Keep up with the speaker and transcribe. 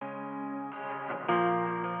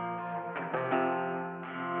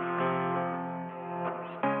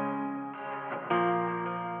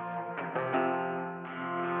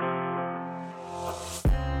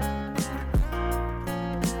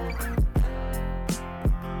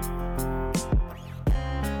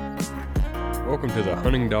Welcome to the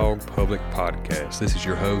Hunting Dog Public Podcast. This is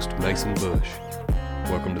your host, Mason Bush.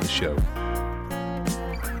 Welcome to the show.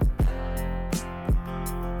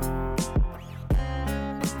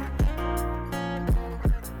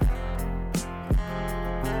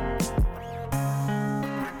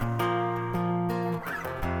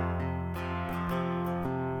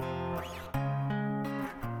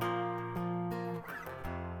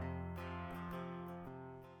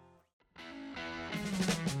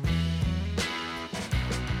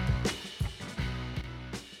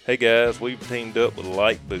 Hey guys, we've teamed up with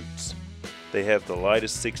Light Boots. They have the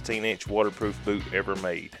lightest 16-inch waterproof boot ever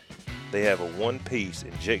made. They have a one-piece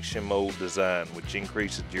injection mold design which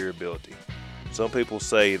increases durability. Some people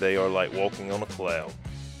say they are like walking on a cloud.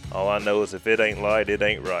 All I know is if it ain't light, it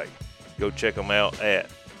ain't right. Go check them out at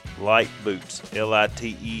lightboots,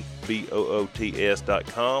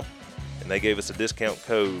 LITEBOOTS.com, and they gave us a discount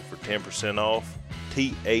code for 10% off,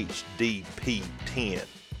 THDP10.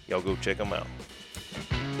 Y'all go check them out.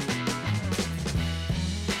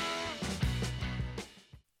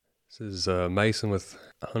 This is Mason with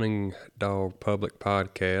Hunting Dog Public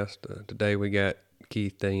Podcast. Today we got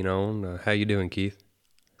Keith Dean on. How you doing, Keith?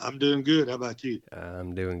 I'm doing good. How about you?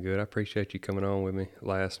 I'm doing good. I appreciate you coming on with me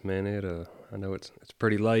last minute. I know it's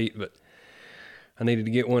pretty late, but I needed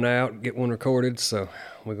to get one out, get one recorded, so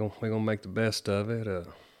we're gonna make the best of it.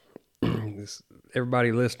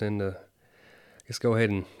 Everybody listening, let's go ahead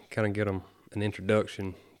and kind of get them an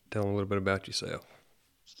introduction. Tell them a little bit about yourself.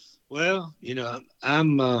 Well,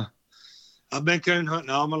 I've been coon hunting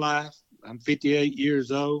all my life. I'm 58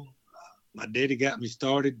 years old. My daddy got me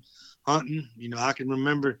started hunting. I can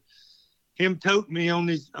remember him toting me on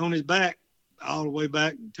his back all the way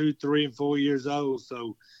back 2, 3, and 4 years old.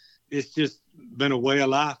 So it's just been a way of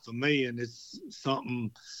life for me, and it's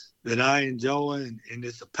something that I enjoy, and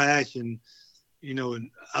it's a passion.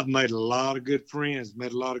 And I've made a lot of good friends,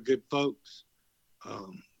 met a lot of good folks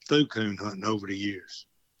through coon hunting over the years.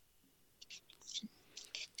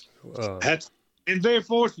 And very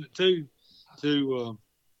fortunate too to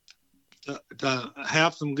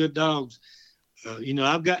have some good dogs.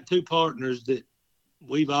 I've got two partners that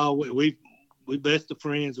we best of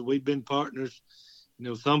friends, and we've been partners.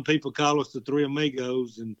 Some people call us the Three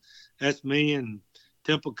Amigos, and that's me and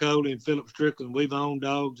Temple Coley and Philip Strickland. We've owned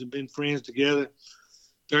dogs and been friends together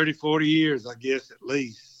 30, 40 years, I guess, at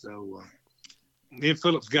least. So me and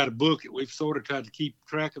Philip's got a book that we've sort of tried to keep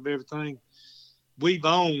track of everything. We've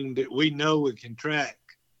owned that we know we can track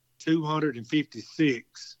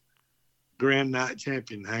 256 Grand Night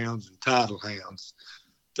Champion hounds and title hounds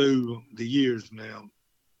through the years now.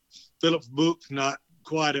 Philip's book's not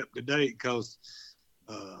quite up to date because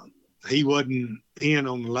he wasn't in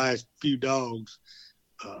on the last few dogs.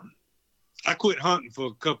 I quit hunting for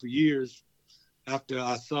a couple of years after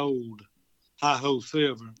I sold Hi-Ho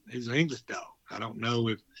Silver. He was an English dog. I don't know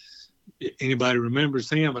if anybody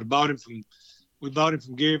remembers him, but we bought him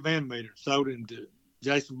from Gary Van Meter, sold him to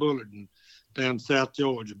Jason Bullard down in South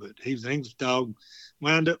Georgia, but he was an English dog.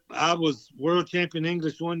 I was world champion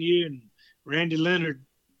English one year, and Randy Leonard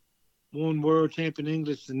won world champion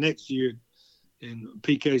English the next year in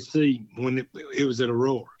PKC when it was at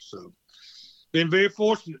Aurora. So been very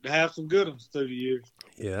fortunate to have some good ones through the years.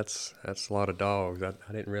 Yeah, that's a lot of dogs. I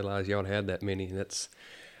didn't realize y'all had that many.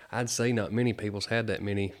 I'd say not many people's had that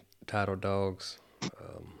many title dogs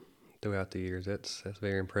throughout the years. That's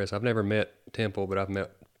very impressive. I've never met Temple, but I've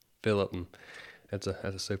met Philip, and that's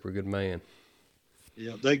a super good man.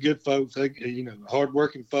 Yeah, they good folks. They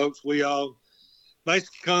hardworking folks. We all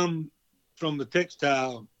basically come from the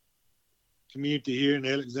textile community here in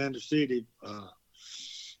Alexander City.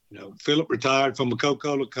 Philip retired from a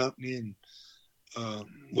Coca-Cola company, and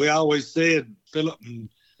we always said Philip and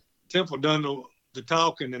Temple done the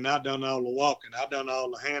talking, and I done all the walking. I done all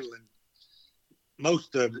the handling.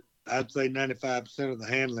 Most of it, I'd say 95% of the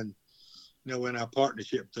handling, in our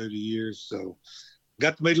partnership through the years. So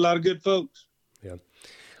got to meet a lot of good folks. Yeah.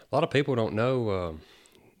 A lot of people don't know,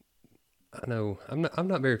 I know I'm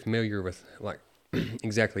not very familiar with like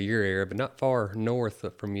exactly your area, but not far north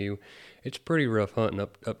from you, it's pretty rough hunting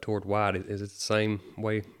up toward White. Is it the same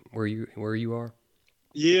way where you are?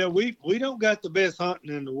 Yeah, we don't got the best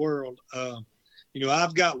hunting in the world.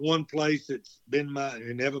 I've got one place that's been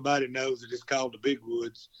and everybody knows that it's called the Big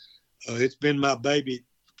Woods. It's been my baby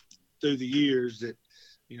through the years that,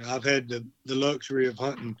 I've had the luxury of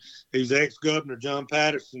hunting. He's ex-governor John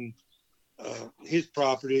Patterson, his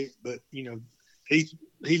property, but, he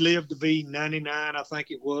lived to be 99, I think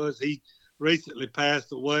it was. He recently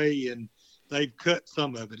passed away, and they've cut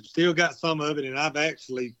some of it. Still got some of it, and I've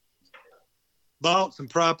actually bought some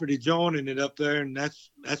property joining it up there, and that's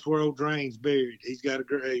where old Drain's buried. He's got a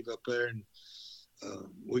grave up there, and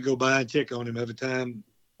we go by and check on him every time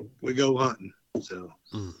we go hunting. So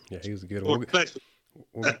yeah, he was a good one.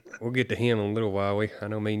 We'll get to him in a little while. I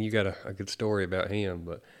know, you got a good story about him,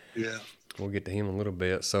 but yeah, we'll get to him in a little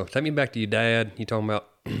bit. So take me back to your dad. You talking about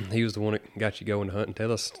he was the one that got you going to hunting.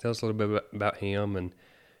 Tell us a little bit about him and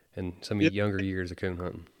some of your younger years of coon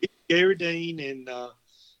hunting. Gary Dean, and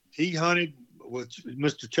he hunted with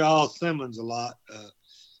Mr. Charles Simmons a lot.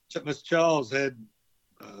 Mr. Charles had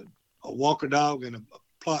a Walker dog and a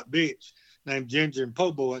plot bitch named Ginger and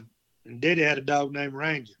Po' Boy, and Daddy had a dog named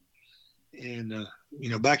Ranger. And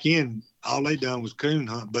back in, all they done was coon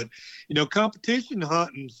hunt. But competition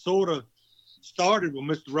hunting sort of started with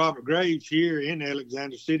Mr. Robert Graves here in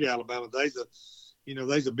Alexander City, Alabama.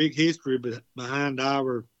 There's a big history behind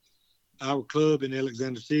our club in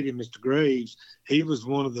Alexander City. Mr. Graves, he was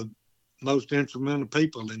one of the most instrumental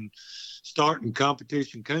people in starting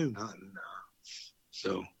competition coon hunting.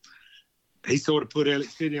 So he sort of put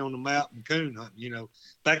Alex City on the map in coon hunting.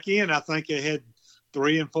 Back in, I think they had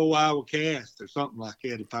 3 and 4 hour casts or something like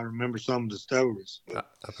that, if I remember some of the stories.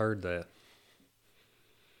 I've heard that.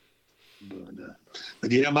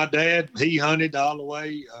 But yeah, my dad, he hunted all the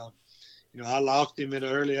way. I lost him at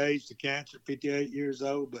an early age to cancer, 58 years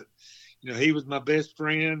old, but he was my best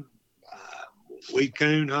friend. We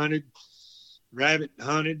coon hunted, rabbit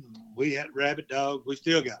hunted. We had rabbit dogs. We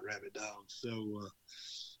still got rabbit dogs. So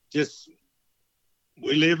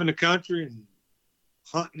we live in the country, and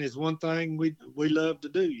hunting is one thing we love to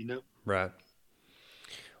do. Right.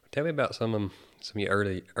 Tell me about some of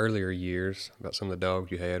your earlier years, about some of the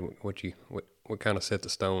dogs you had. What kind of set the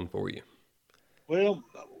stone for you? Well,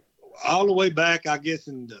 all the way back, I guess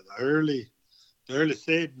in the early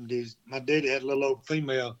 70s, my daddy had a little old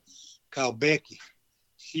female called Becky.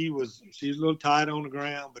 She was a little tight on the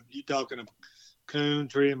ground, but you talking a coon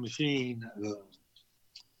trim machine.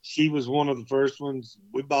 She was one of the first ones.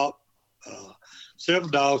 We bought several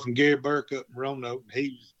dogs from Gary Burke up in Roanoke.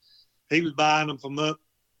 He was buying them from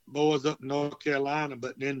boys up in North Carolina,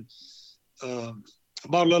 but then I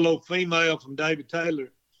bought a little old female from David Taylor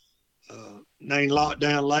named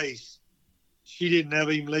Lockdown Lace. She didn't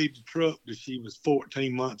ever even leave the truck till she was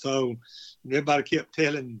 14 months old. And everybody kept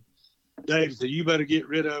telling David, said, you better get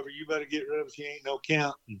rid of her. You better get rid of her. She ain't no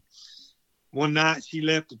count. And one night she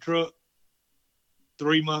left the truck.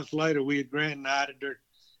 3 months later, we had grand-nighted her.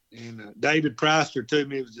 And David priced her to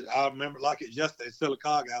me. I remember like it's yesterday,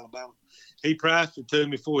 Sylacauga, Alabama. He priced her to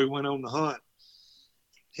me before he went on the hunt.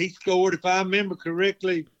 He scored, if I remember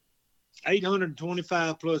correctly,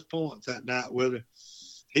 825 plus points that night with her.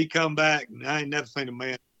 He come back, and I ain't never seen a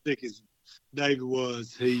man as thick as David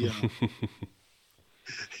was.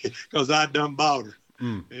 Because I done bought her.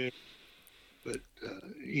 And, but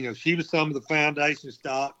she was some of the foundation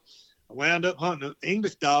stock. I wound up hunting an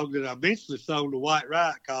English dog that I eventually sold to White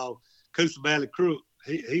Wright called Coosa Valley Crook.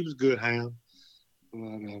 He was a good hound.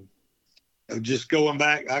 But, just going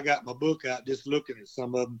back, I got my book out just looking at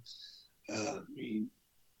some of them. He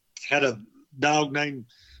had a dog named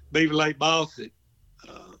Beaver Lake Bossett,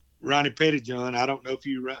 Ronnie Pettyjohn. I don't know if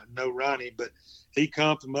you know Ronnie, but he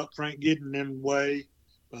come from up Frank Giddens way.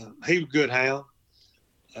 He was a good hound.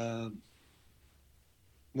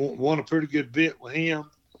 Won a pretty good bit with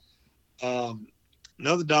him.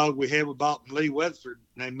 Another dog we had, we bought from Lee Weatherford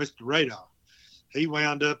named Mr. Radar. He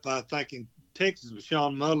wound up, I think, in Texas with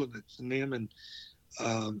Sean Mullenix and them,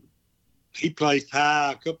 and he placed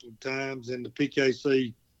high a couple of times in the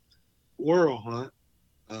PKC World Hunt.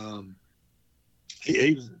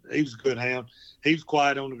 He was a good hound. He was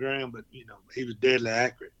quiet on the ground, but he was deadly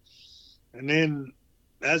accurate. And then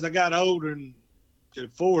as I got older and could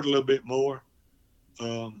afford a little bit more,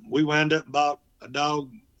 we wound up and bought a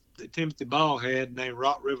dog that Timothy Ball had named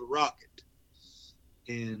Rock River Rocket.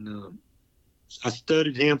 And I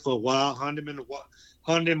studied him for a while, hunted him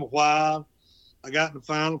a while. I got in the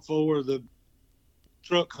final four of the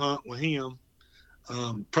truck hunt with him.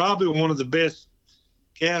 Probably one of the best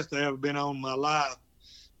casts I ever been on in my life.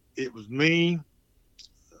 It was me,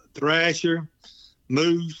 Thrasher,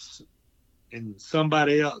 Moose, and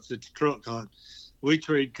somebody else at the truck hunt. We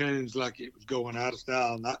treated coons like it was going out of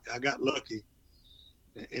style, and I got lucky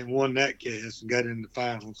and won that cast and got in the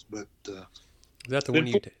finals. But is that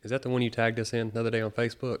the one you tagged us in the other day on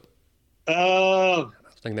Facebook? I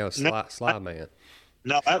think that was Sly Man.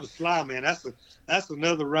 No, that was Sly Man. That's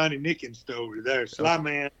another Ronnie Nickens story there. Sly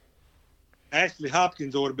Man. Ashley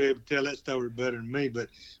Hopkins ought to be able to tell that story better than me. But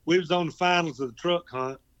we was on the finals of the truck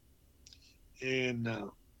hunt, and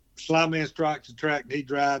Sly Man strikes the track, and he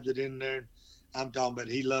drives it in there. I'm talking about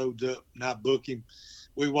he loads up and I book him.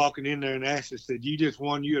 We walking in there and Ashley said, "You just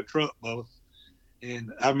won you a truck, Bubba."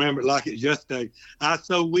 And I remember it like it was yesterday. I was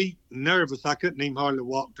so weak and nervous, I couldn't even hardly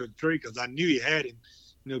walk to the tree because I knew he had him.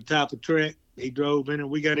 Type of truck. He drove in and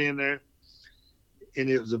we got in there, and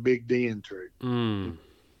it was a big den tree. Mm.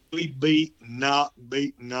 We beat, knocked.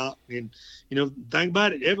 And, think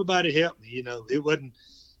about it, everybody helped me. It wasn't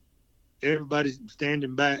everybody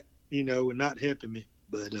standing back, and not helping me.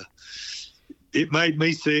 But it made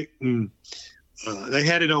me sick. And they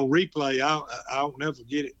had it on replay. I'll never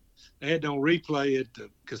forget it. They had it on replay at the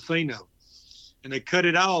casino, and they cut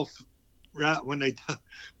it off right when they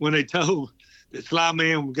told the Sly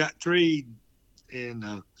Man got treed,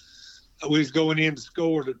 and we was going in to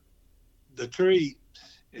score the tree,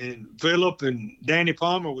 and Philip and Danny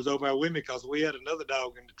Palmer was over there with me because we had another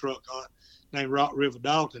dog in the truck hunt named Rock River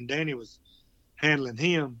Dalton. Danny was handling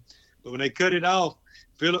him, but when they cut it off,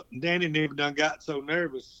 Philip and Danny never done got so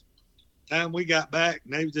nervous. Time we got back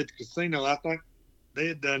and they was at the casino, I think they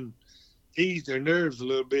had done eased their nerves a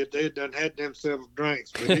little bit. They had done had themselves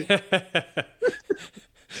drinks.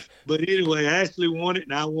 But anyway, Ashley won it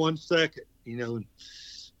and I won second.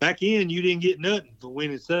 Back in you didn't get nothing for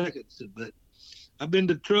winning seconds, but I've been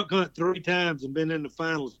to truck hunt 3 times and been in the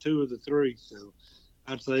finals 2 of the 3. So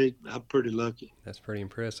I'd say I'm pretty lucky. That's pretty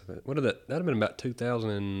impressive. That'd have been about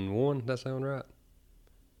 2001. Does that sound right?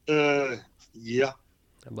 Yeah.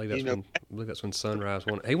 I believe that's when Sunrise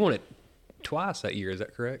won. He won it twice that year. Is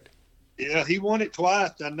that correct? Yeah, he won it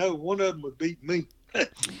twice. I know one of them would beat me.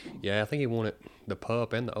 Yeah, I think he won it, the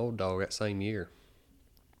pup and the old dog, that same year.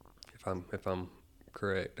 If I'm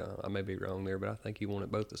correct, I may be wrong there, but I think he won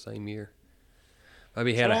it both the same year.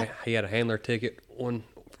 Maybe he had a handler ticket for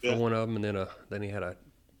one of them, and then he had a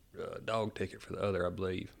dog ticket for the other, I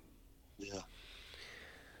believe. Yeah.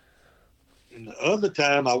 And the other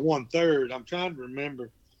time I won third. I'm trying to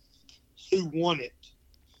remember who won it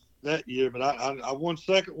that year, but I won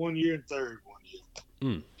second one year and third one year.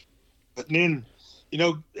 Mm. But then,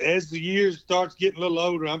 as the years starts getting a little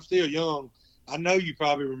older, I'm still young. I know you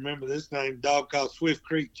probably remember this name, dog called Swift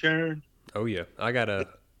Creek Churn. Oh yeah, I got that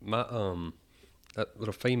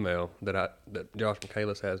little female that Josh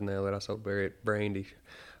Michaelis has now that I sold Brandy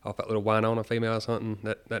off that little Winona female I was hunting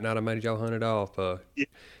that night I made y'all hunt it off. Yeah.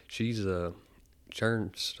 She's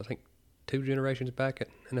Churn's, I think 2 generations back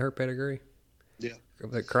in her pedigree. Yeah.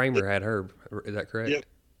 That Kramer had her. Is that correct? Yep.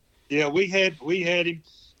 Yeah, we had him.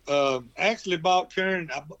 Actually bought Churn.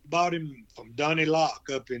 I bought him from Donnie Locke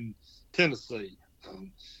up in Tennessee.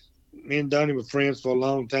 Me and Donnie were friends for a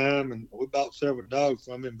long time, and we bought several dogs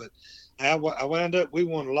from him. But I wound up, we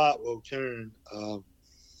won a lot with Churn.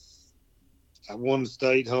 I won the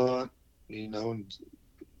state hunt, and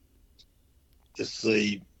let's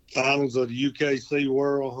see, finals of the UKC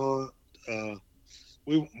World Hunt.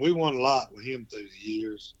 We won a lot with him through the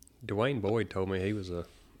years. Dwayne Boyd told me he was a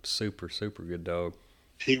super, super good dog.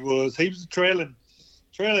 He was a trailing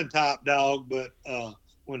type dog, but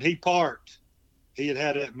when he parked, he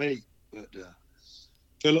had that meat. But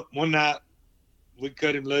Philip, one night we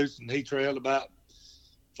cut him loose and he trailed about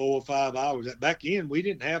 4 or 5 hours. Back in, we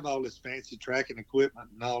didn't have all this fancy tracking equipment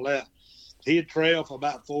and all that. He had trailed for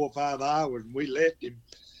about 4 or 5 hours, and we left him.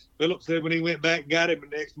 Philip said when he went back and got him the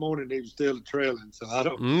next morning, he was still trailing. So I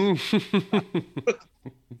don't know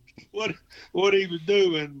what he was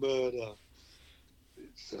doing, but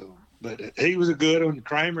he was a good one.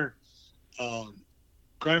 Kramer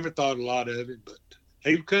thought a lot of it, but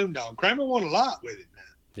he was a coon dog. Kramer won a lot with it now.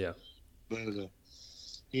 Yeah. But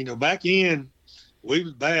back in, we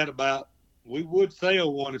was bad about. We would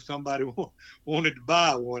sell one if somebody wanted to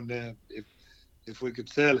buy one now, if we could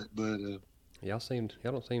sell it. But y'all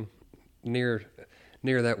don't seem near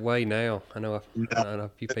that way now. I know a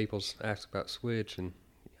few people's asked about Switch, and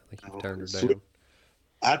I think you've turned her down.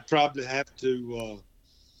 I'd probably have to.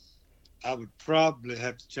 I would probably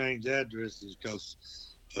have to change addresses because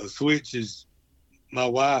Switch is my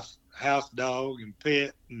wife's house dog and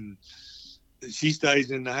pet, and she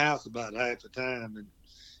stays in the house about half the time, and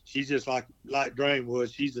she's just like Drain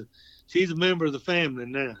was. She's a member of the family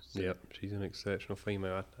now. So. Yep, she's an exceptional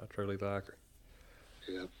female. I truly like her.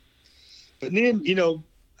 Yeah. But then,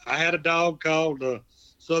 I had a dog called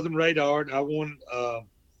Southern Radar. I won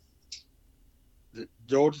the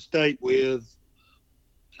Georgia State with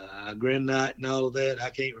Grand Night and all of that. I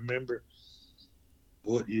can't remember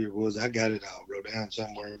what year it was. I got it all wrote down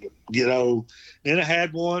somewhere. But get old. Then I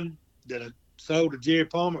had one that I sold to Jerry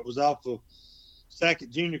Palmer. It was off of Sackett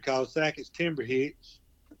Jr. called Sackett's Timber Hitch.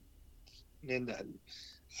 And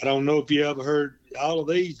I don't know if you ever heard, all of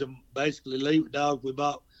these are basically lead dogs we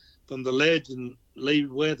bought from the legend Lee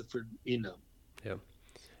Weatherford,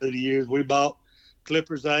 through the years. We bought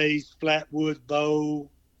Clippers Ace, Flatwoods Bow,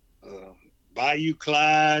 Bayou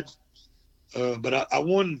Clyde. But I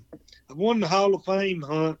won the Hall of Fame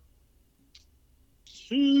hunt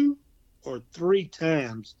 2 or 3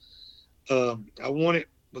 times. I won it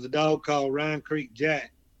with a dog called Ryan Creek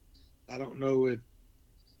Jack. I don't know if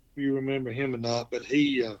you remember him or not, but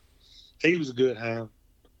he was a good hound,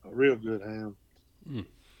 a real good hound. Mm.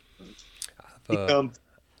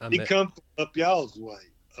 He come up y'all's way.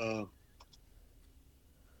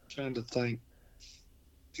 Trying to think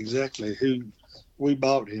exactly who we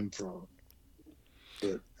bought him from.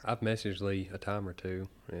 But I've messaged Lee a time or two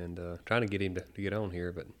and trying to get him to get on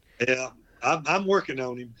here, but yeah, I'm working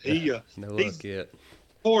on him. No luck yet.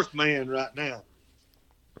 Fourth man right now.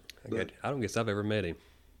 I don't guess I've ever met him.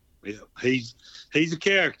 Yeah, he's a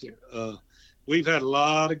character. We've had a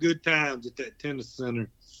lot of good times at that tennis center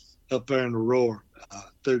up there in the Roar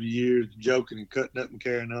through the years, joking and cutting up and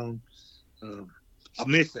carrying on. I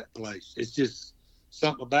miss that place. It's just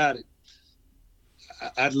something about it.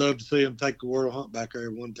 I'd love to see him take the world hunt back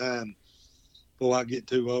there one time before I get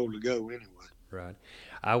too old to go anyway. Right.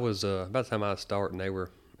 I was about the time I was starting,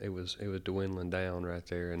 it was dwindling down right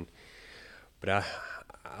there, but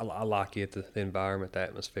I like it, the environment, the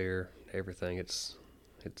atmosphere, everything. It's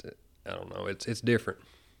I don't know, it's different.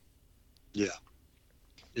 Yeah,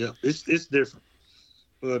 it's different.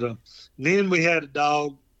 But then we had a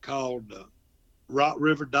dog called Rock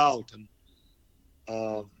River Dalton.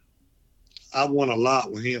 I won a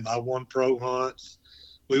lot with him. I won pro hunts.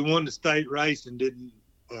 We won the state race and didn't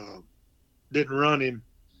run him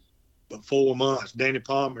but 4 months. Danny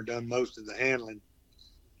Palmer done most of the handling,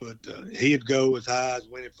 but he'd go as high as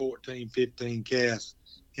winning 14, 15 casts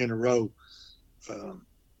in a row.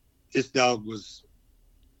 This dog was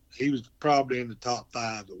probably in the top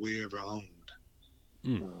 5 that we ever owned.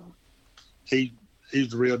 He's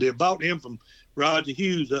the real deal. Bought him from Roger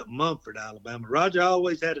Hughes up in Mumford, Alabama. Roger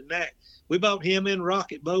always had a knack. We bought him and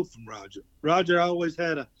Rocket both from Roger. Roger always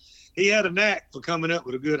had a knack for coming up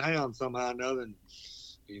with a good hound somehow or another. And,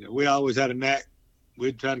 we always had a knack.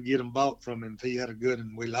 We'd try to get him bought from him. If he had a good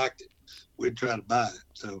and we liked it, we'd try to buy it.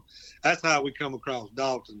 So that's how we come across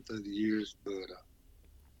Dalton through the years. But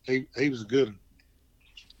he was a good one.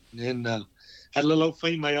 And then had a little old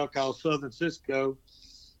female called Southern Cisco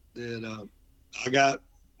that I got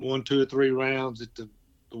 1, 2, or 3 rounds at the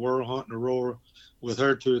World Hunt in Aurora with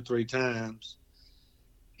her 2 or 3 times.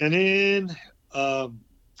 And then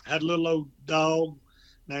had a little old dog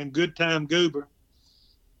named Good Time Goober.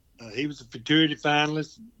 He was a futurity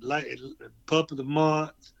finalist, pup of the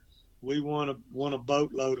month. We won a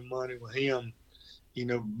boatload of money with him,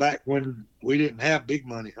 back when we didn't have big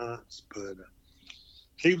money hunts, but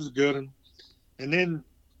he was a good one. And then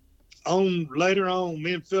later on,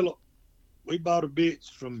 me and Philip, we bought a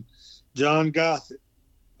bitch from John Gossett,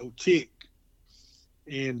 Chick,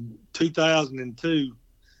 in 2002.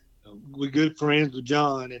 We're good friends with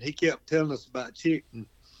John, and he kept telling us about Chick. And,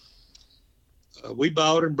 we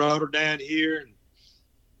bought her and brought her down here,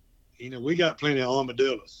 and we got plenty of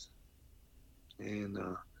armadillos. And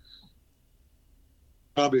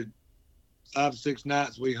probably 5 or 6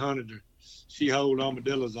 nights we hunted her. She hold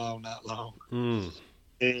armadillos all night long.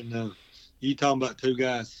 And you talking about 2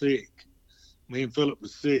 guys sick. Me and Philip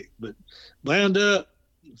was sick, but wound up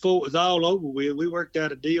before it was all over with. We worked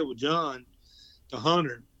out a deal with John to hunt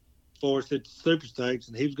her for us at the Super Stakes,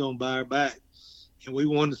 and he was going to buy her back. And we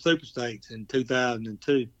won the Super Stakes in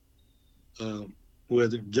 2002 where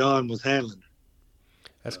John was handling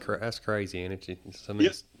her. That's crazy, ain't it? Some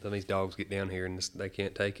of these dogs get down here and they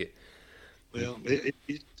can't take it. Well,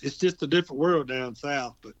 it's just a different world down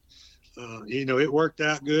south, but it worked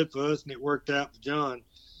out good for us, and it worked out for John.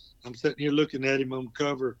 I'm sitting here looking at him on the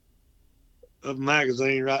cover of a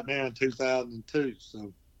magazine right now in 2002.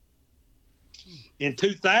 So in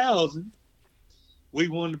 2000, we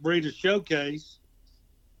won the Breeders' Showcase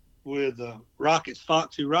with Rocket's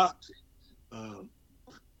Foxy Roxy.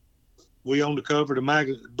 We on the cover of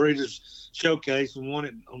the Breeders' Showcase and won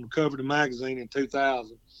it on the cover of the magazine in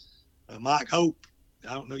 2000. Mike Hope,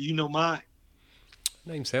 I don't know, Mike.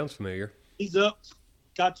 Name sounds familiar. He's up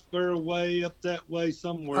Scottsboro way, up that way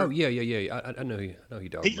somewhere. Oh, yeah. I know you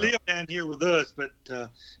talking He lived down here with us, but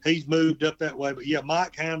he's moved up that way. But, yeah,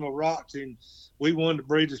 Mike handled rocks, and we won the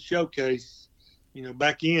Breeders' Showcase.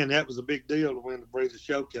 Back in, that was a big deal to win the Breeders'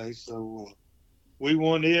 Showcase. So we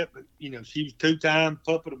won it, but, she was 2-time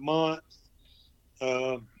pup of the month.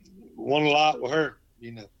 Won a lot with her,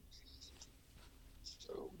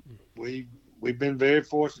 So we've been very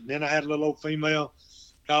fortunate. Then I had a little old female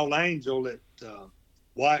called Angel that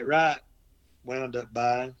White Wright wound up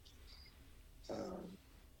buying.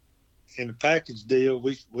 in the package deal,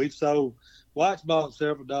 we've sold. Watch bought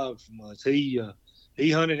several dogs from us. He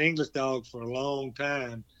hunted English dogs for a long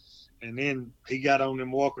time, and then he got on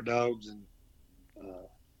them Walker dogs, and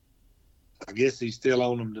I guess he's still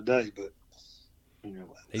on them today. But you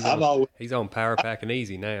know, he's on Power Pack and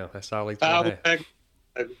Easy now. That's all he's Power gonna Pack.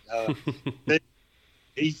 have.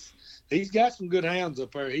 He's got some good hounds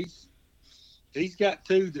up there. He's got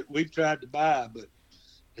two that we've tried to buy, but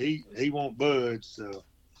he won't budge. So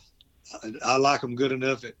I like him good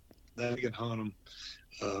enough that they can hunt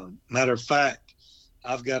them. Matter of fact,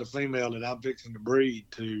 I've got a female that I'm fixing to breed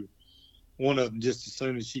to one of them just as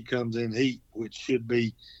soon as she comes in heat, which should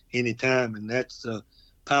be any time, and that's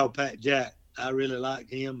Power Pack Jack. I really like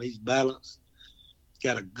him. He's balanced. He's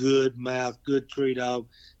got a good mouth, good tree dog.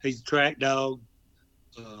 He's a track dog.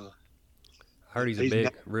 I heard he's a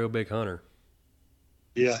real big hunter.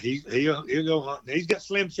 Yeah, he'll go hunting. He's got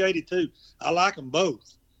Slim Shady too. I like them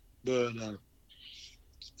both, but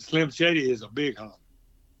Slim Shady is a big hunter.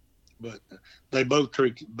 But they both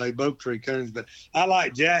tree coons. But I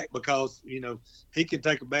like Jack because he can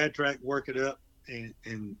take a bad track, work it up,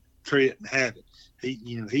 and tree it and have it.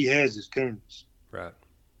 He has his coons. Right.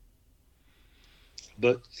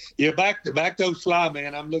 But yeah, back to those Sly,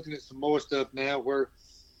 man. I'm looking at some more stuff now where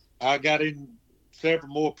I got in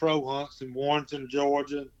several more pro hunts in Warrenton,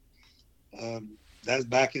 Georgia. That's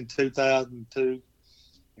back in 2002,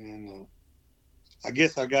 and I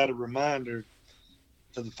guess I got a reminder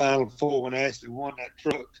of the Final Four when I actually won that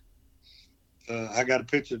truck. I got a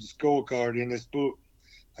picture of the scorecard in this book.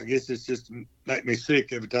 I guess it's just to make me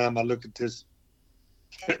sick every time I look at this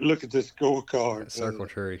scorecard. That circle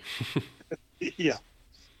tree. Yeah.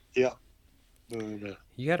 But,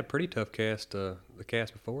 you had a pretty tough cast, the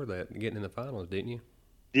cast before that, getting in the finals, didn't you?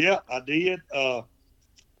 Yeah, I did. I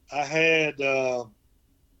had, I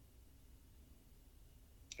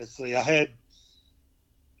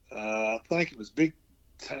think it was Big.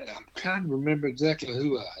 I'm trying to remember exactly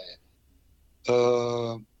who I had.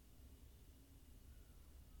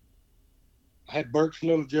 I had Burke's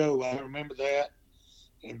Little Joe. I remember that.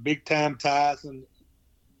 And Big Time Tyson.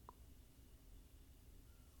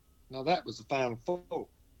 No, that was the Final Four.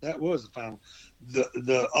 That was the final.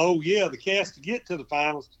 The cast to get to the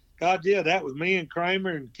finals. God, yeah, that was me and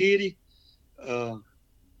Kramer and Kitty.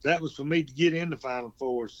 That was for me to get in the Final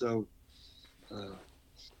Four. So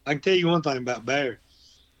I can tell you one thing about Barry.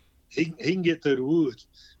 He can get through the woods.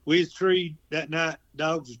 We was treed that night.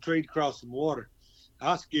 Dogs was treed across some water.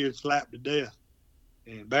 I was scared slapped to death.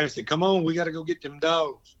 And Barry said, "Come on, we got to go get them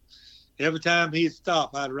dogs." Every time he'd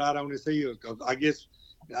stop, I'd ride on his heels because I guess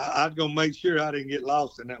I'd go make sure I didn't get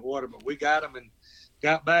lost in that water. But we got him and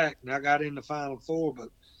got back, and I got in the Final Four. But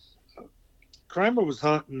Kramer was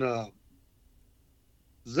hunting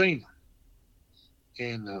Zena,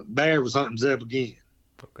 and Barry was hunting Zeb again.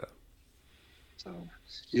 Okay. So,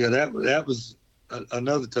 yeah, that was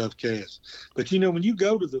another tough cast. But when you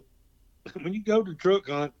go to the truck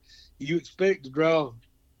hunt, you expect to draw,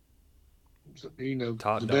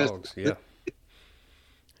 top the dogs. best. Yeah.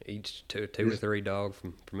 Each two or three dogs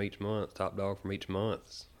from each month, top dog from each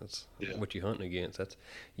month. That's what you're hunting against. That's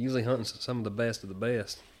usually hunting some of the best of the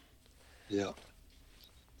best. Yeah.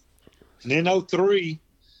 And in 2003,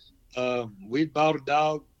 we'd bought a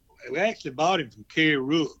dog. We actually bought him from Kerry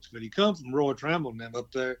Rooks, but he comes from Roy Tramble and them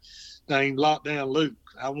up there named Lockdown Luke.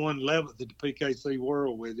 I won 11th at the PKC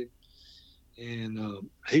World with him. And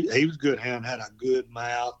he was a good hound, had a good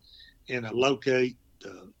mouth and a locate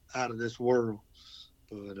out of this world.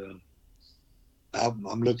 But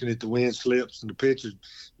I'm looking at the wind slips and the pictures.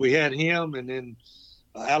 We had him, and then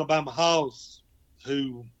Alabama Hoss,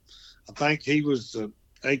 who I think he was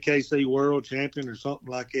AKC World Champion or something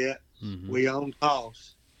like that. Mm-hmm. We owned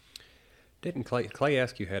Hoss. Didn't Clay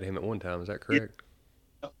Askew had him at one time? Is that correct?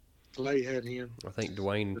 Yeah. Clay had him. I think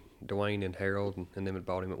Dwayne and Harold and them had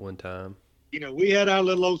bought him at one time. We had our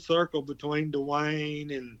little old circle between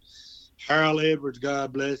Dwayne and Harold Edwards,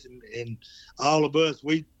 God bless him, and all of us.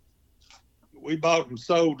 We bought and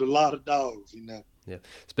sold a lot of dogs, Yeah.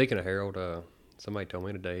 Speaking of Harold, somebody told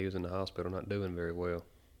me today he was in the hospital, not doing very well.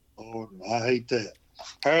 Oh, I hate that.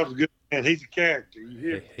 Harold's a good man. He's a character. You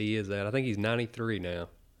hear? He is that. I think he's 93 now.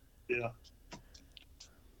 Yeah.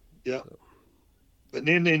 Yeah. So. But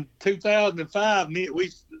then in 2005, me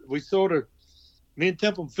and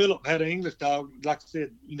Temple and Phillip had an English dog, like I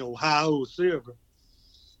said, high-old silver.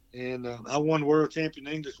 And I won world champion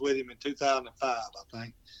English with him in 2005, I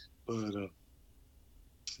think. But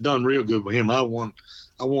done real good with him. I won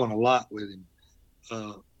a lot with him.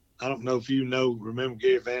 I don't know if remember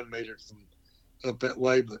Gary Van Meter from up that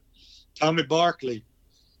way, but Tommy Barkley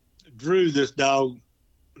drew this dog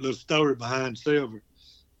little story behind Silver.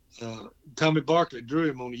 Tommy Barkley drew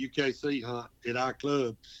him on the UKC hunt at our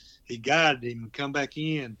club. He guided him and come back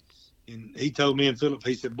in, and he told me and Philip,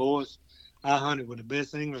 he said, boys, I hunted with the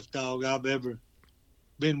best English dog I've ever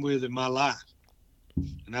been with in my life.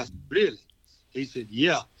 And I said, really? He said,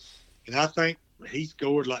 yeah. And I think he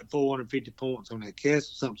scored like 450 points on that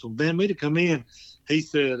cast or something. So Ben, me to come in, he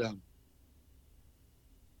said,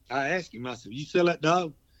 I asked him, I said, you sell that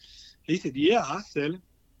dog? He said, yeah, I sell him.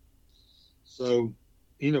 So,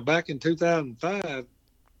 you know, back in 2005,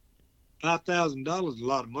 $5,000 is a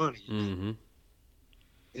lot of money. Mm-hmm.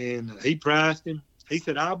 And he priced him. He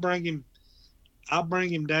said, I'll bring him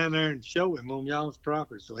down there and show him on y'all's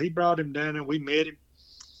property. So he brought him down there. We met him.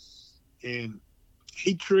 And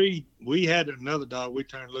we had another dog we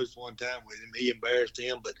turned loose one time with him. He embarrassed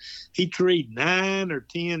him, but he treed 9 or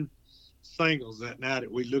 10 singles that night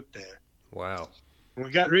that we looked at. Wow. When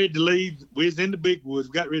we got ready to leave, we was in the big woods,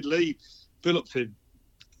 we got ready to leave. Philip said,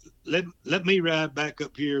 let me ride back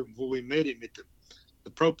up here where we met him at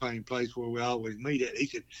the propane place where we always meet at. He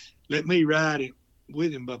said, let me ride it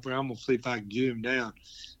with him up there. I'm going to see if I can jew him down.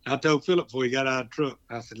 And I told Philip before he got out of the truck,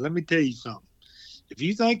 I said, let me tell you something. If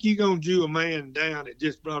you think you're going to jew a man down that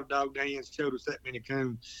just brought a dog down and showed us that many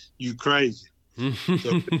coons, you crazy. So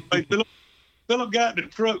Philip got in the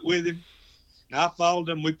truck with him. And I followed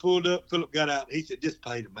him. We pulled up. Philip got out. He said, just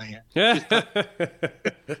pay the man.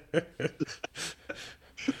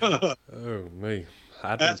 Oh, me.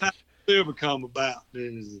 That's how Silver come about.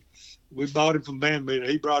 We bought him from Van Meter.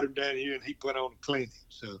 He brought him down here, and he put on a clinic.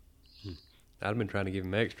 So I'd have been trying to give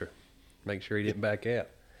him extra, make sure he didn't back out.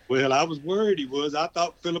 Well, I was worried he was. I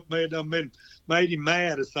thought Philip may have made him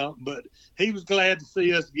mad or something, but he was glad to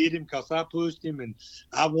see us get him because I pushed him, and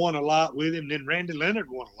I won a lot with him. Then Randy Leonard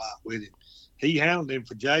won a lot with him. He hounded him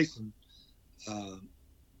for Jason.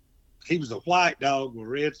 He was a white dog with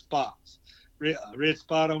red spots, red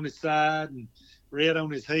spot on his side and red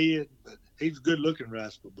on his head. But he was a good-looking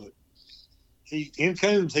rascal. But in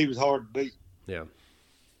coons, he was hard to beat. Yeah.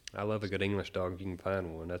 I love a good English dog. You can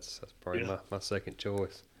find one. That's probably my second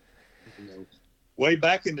choice. You know, way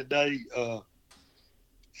back in the day,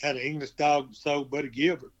 had an English dog sold Buddy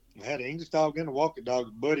Gilbert. I had an English dog and a walking dog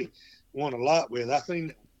that Buddy won a lot with.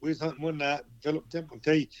 We was hunting one night, Philip Temple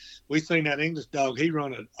T. We seen that English dog. He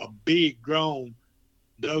run a big grown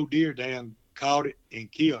doe deer down, caught it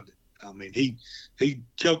and killed it. I mean, he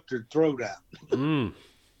choked her throat out. Mm.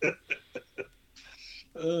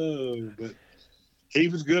 Oh, but he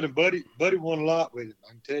was good, and Buddy won a lot with him. I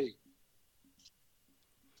can tell you.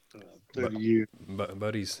 30 years.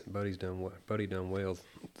 Buddy's done well. Buddy done well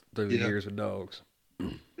through the years with dogs.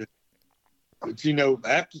 But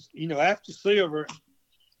after Silver,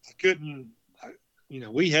 I couldn't.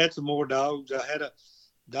 We had some more dogs. I had a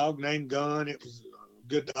dog named Gun. It was a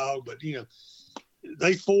good dog, but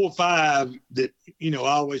they 4 or 5 that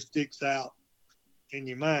always sticks out in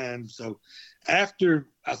your mind. So after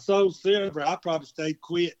I sold Silver, I probably stayed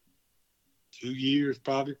quit 2 years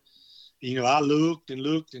probably. I looked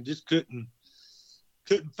and just couldn't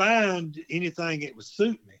find anything that would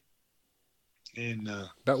suit me. And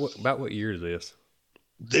about what year is this?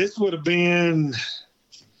 This would have been,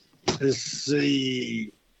 let's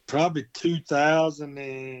see, probably 2000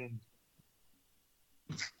 and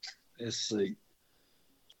let's see,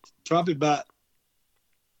 probably about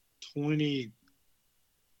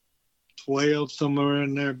 2012, somewhere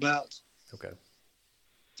in thereabouts. Okay.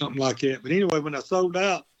 Something like that. But anyway, when I sold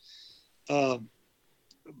out, a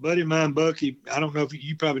buddy of mine, Bucky, I don't know if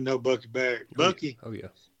you probably know Bucky Barrett. Bucky. Oh, yeah.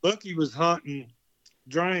 Bucky was hunting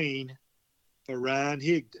drain for Ryan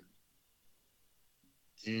Higdon.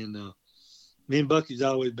 And me and Bucky's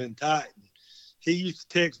always been tight. He used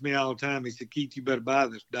to text me all the time. He said, Keith, you better buy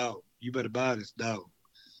this dog. You better buy this dog.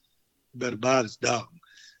 You better buy this dog.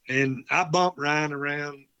 And I bumped Ryan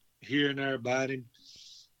around here and there about him.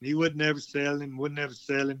 He wouldn't ever sell him.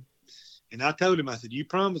 And I told him, I said, you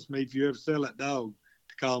promised me if you ever sell that dog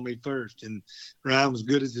to call me first. And Ryan was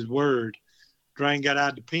good as his word. Drain got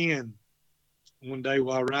out of the pen one day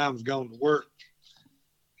while Ryan was going to work.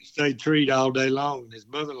 He stayed treed all day long. And his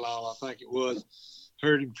mother-in-law, I think it was,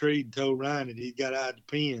 heard him treat and told Ryan that he got out of the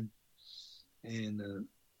pen. And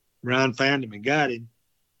Ryan found him and got him.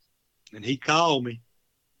 And he called me,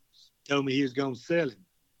 told me he was going to sell him.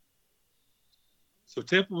 So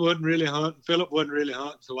Temple wasn't really hunting. Philip wasn't really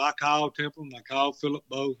hunting. So I called Temple and I called Philip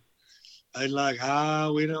both. They like,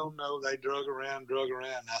 we don't know. They drug around.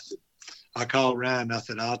 I called Ryan. I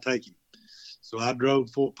said, I'll take him. So I drove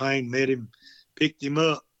to Fort Payne, met him, picked him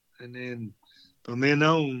up. And then from then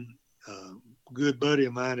on, a good buddy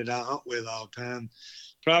of mine that I hunt with all the time,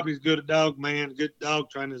 probably as good a dog man, good dog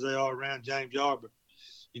trainer as they are around James Yarborough.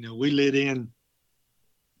 We lit in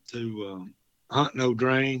to hunt no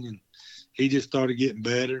drain, and he just started getting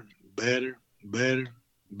better,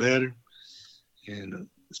 and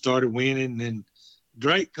started winning. And then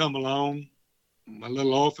Drake come along, my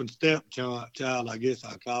little orphan stepchild, I guess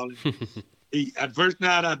I call him. The first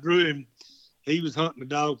night I drew him, he was hunting a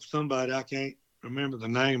dog for somebody. I can't remember the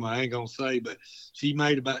name. I ain't gonna say, but she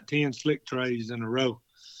made about 10 slick trays in a row.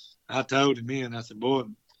 I told him then, I said, boy,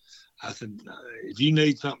 if you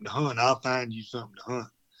need something to hunt, I'll find you something to hunt.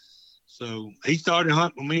 So he started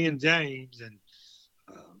hunting with me and James, and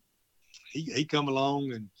he come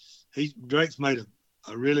along, and Drake's made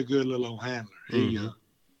a really good little old handler. He's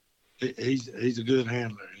a good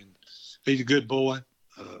handler, and he's a good boy.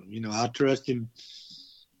 I trust him.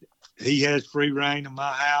 He has free reign in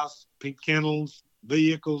my house, pink kennels,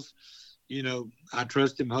 vehicles. I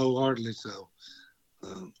trust him wholeheartedly. So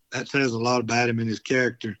that says a lot about him and his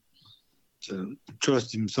character, to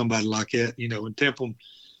trust him, somebody like that. And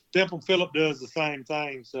Temple Phillip does the same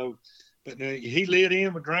thing. So, but he lit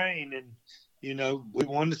in with Drain, and we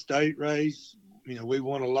won the state race. We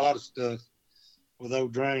won a lot of stuff with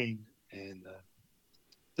old Drain, and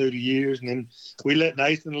through the years, and then we let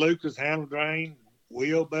Nathan Lucas handle Drain.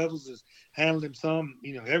 Will Bevels has handled him some.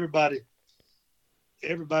 Everybody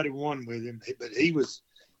won with him, but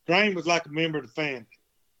Drain was like a member of the family.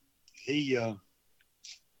 I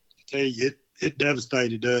tell you, it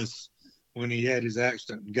devastated us when he had his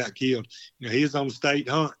accident and got killed. He was on the state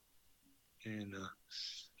hunt, and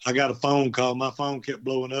I got a phone call. My phone kept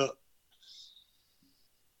blowing up.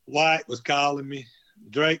 White was calling me.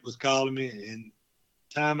 Drake was calling me, and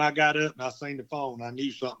time I got up and I seen the phone, I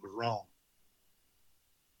knew something was wrong.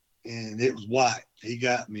 And it was White. He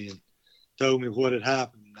got me and told me what had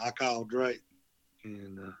happened. I called Drake,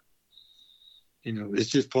 and it's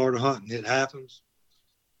just part of hunting. It happens,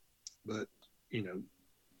 but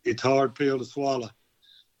it's a hard pill to swallow.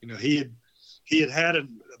 He had a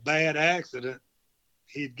bad accident.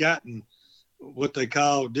 He had gotten what they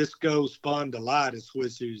call disco spondylitis,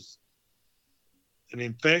 which is an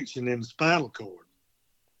infection in the spinal cord.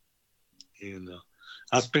 And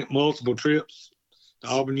I spent multiple trips to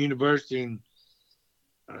Auburn University and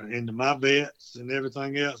into my vets and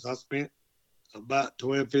everything else. I spent about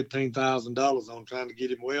 $12,000-$15,000 on trying to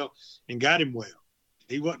get him well, and got him well.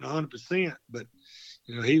 He wasn't 100%, but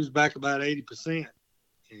he was back about 80%,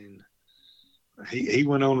 and he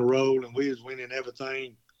went on a roll, and we was winning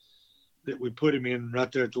everything that we put him in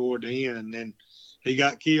right there toward the end. And then he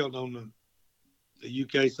got killed on the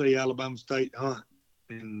UKC Alabama State hunt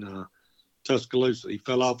in Tuscaloosa. He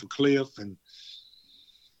fell off a cliff, and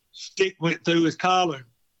stick went through his collar.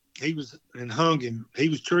 He was and hung him. He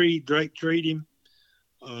was treed. Drake treed him.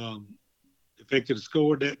 If they could have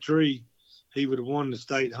scored that tree, he would have won the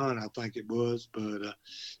state hunt, I think it was. But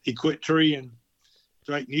he quit treeing.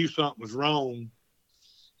 Drake knew something was wrong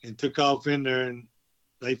and took off in there, and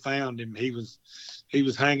they found him. He was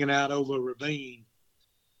hanging out over a ravine,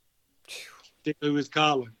 stick through his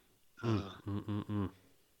collar.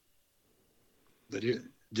 But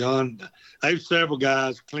John, there's several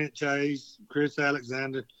guys: Clint Chase, Chris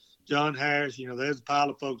Alexander, John Harris. There's a pile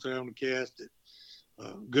of folks there on the cast that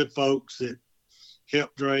good folks that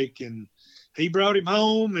helped Drake, and he brought him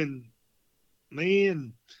home, and me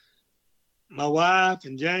and my wife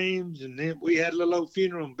and James, and then we had a little old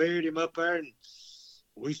funeral and buried him up there, and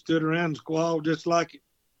we stood around and squalled just like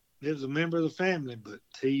it was a member of the family. But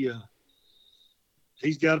he's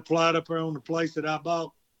got a plot up there on the place that I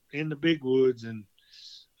bought in the big woods, and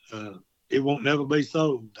it won't never be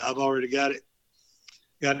sold. I've already got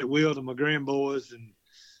it willed to my grandboys, and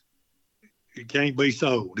it can't be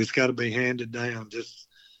sold. It's got to be handed down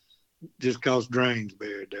just cause Drain's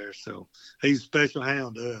buried there. So he's a special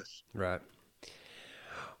hound to us. Right.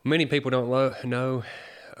 Many people don't know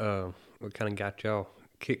what kind of got y'all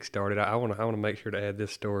kick-started. I want to make sure to add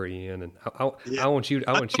this story in, and I want you to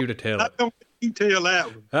tell it. Don't you tell that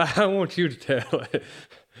one. I want you to tell it.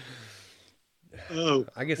 Oh,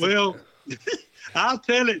 I guess. Well, I'll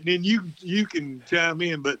tell it, and then you can chime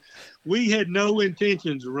in. But we had no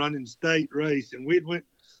intentions of running state race, and we went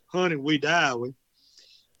hunting Weed Iowa,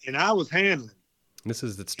 and I was handling. This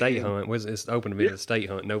is the state hunt. It's open to be the state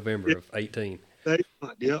hunt, November of 18. State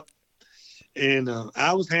hunt, yep. And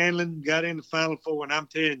I was handling, got in the Final Four, and I'm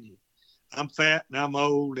telling you, I'm fat and I'm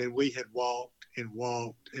old, and we had walked and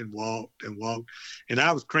walked and walked and walked, and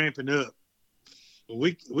I was cramping up. But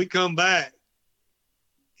we come back,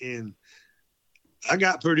 and I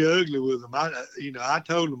got pretty ugly with them. I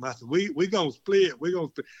told them, I said, we gonna split. We gonna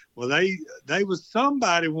split. Well, they was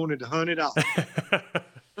somebody wanted to hunt it off.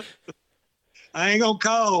 I ain't gonna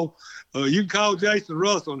call. You can call Jason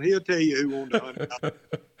Russell, and he'll tell you who won the $100.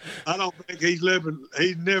 I don't think he's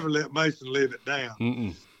never let Mason live it down.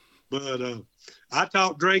 Mm-mm. But I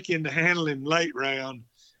talked Drake into handling late round,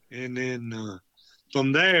 and then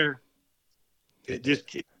from there, it just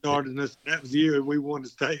kick started us. That was the year we won the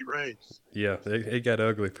state race. Yeah, it got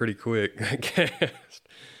ugly pretty quick. I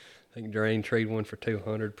think Drain treed one for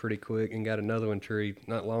 200 pretty quick, and got another one treed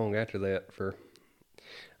not long after that for,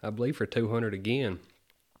 I believe, for 200 again.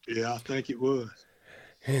 Yeah, I think it was.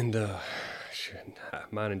 And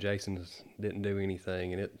mine and Jason's didn't do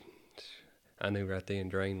anything, and I knew right then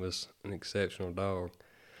Drain was an exceptional dog.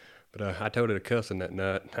 But I told her to cussing that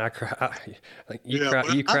night. I cried. You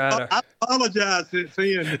cried. I apologize since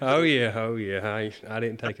then. Oh yeah. I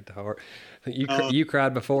didn't take it to heart. You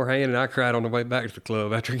cried beforehand, and I cried on the way back to the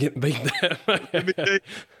club after getting beat that. Let me tell you,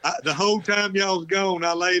 the whole time y'all was gone,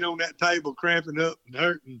 I laid on that table cramping up and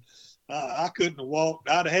hurting. I couldn't have walked.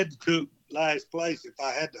 I'd have had to cook last place if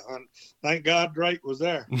I had to hunt. Thank God Drake was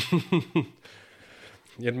there.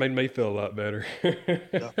 It made me feel a lot better.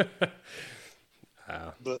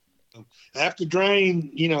 But after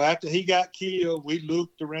Drain, after he got killed, we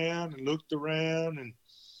looked around, and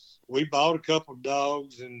we bought a couple of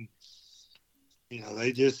dogs, and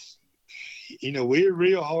they just, we're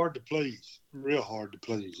real hard to please.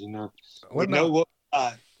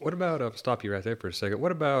 What about stop you right there for a second?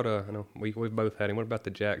 What about I know we've both had him. What about the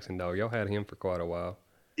Jackson dog? Y'all had him for quite a while.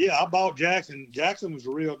 Yeah, I bought Jackson. Jackson was a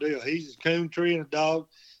real deal. He's a coon tree and a dog.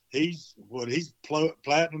 He's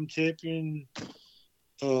platinum champion.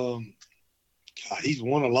 He's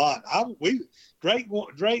won a lot.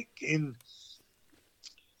 Drake in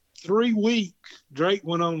 3 weeks. Drake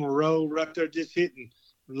went on a roll right there, just hitting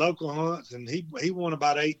local hunts, and he won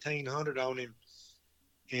about 1,800 on him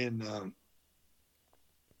in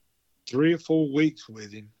 3 or 4 weeks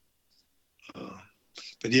with him.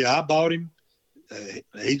 But yeah, I bought him.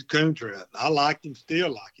 He's country. I liked him, still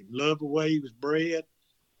like him. Love the way he was bred.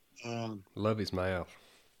 Love his mouth.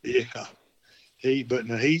 Yeah, he's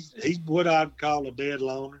what I'd call a dead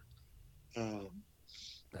loner.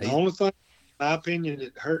 The only thing, in my opinion,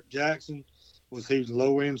 that hurt Jackson was he was a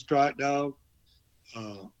low end strike dog.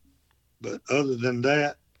 But other than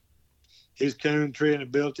that, his coon tree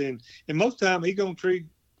and built in. And most time he gonna treat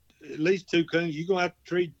at least 2 coons. You're gonna have to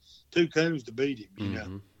treat 2 coons to beat him. You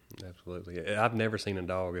know. Absolutely. I've never seen a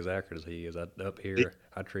dog as accurate as he is. Up here,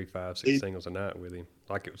 I treat 5, 6 singles a night with him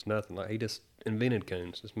like it was nothing. Like he just invented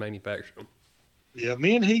coons, just manufactured them. Yeah,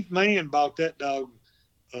 me and Heath Mann bought that dog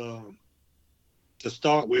to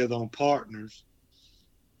start with on Partners,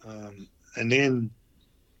 and then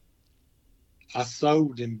I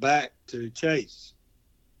sold him back to Chase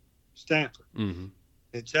Stanford. Mm-hmm.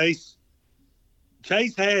 And Chase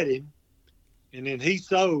had him, and then he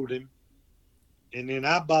sold him, and then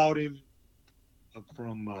I bought him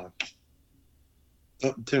from up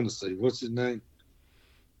in Tennessee. What's his name?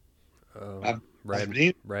 Brad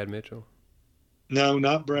Mitchell. No,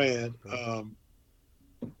 not Brad.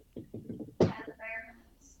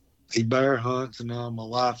 He bear hunts, and my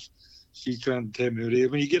wife, she's trying to tell me who it is.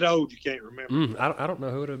 When you get old, you can't remember. I don't know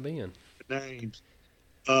who it would have been. The names.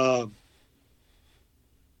 Golly,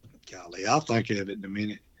 I'll think of it in a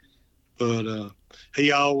minute. But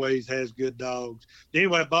he always has good dogs.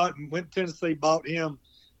 Anyway, went to Tennessee, bought him.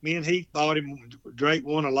 Me and Heath bought him. Drake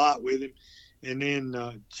won a lot with him. And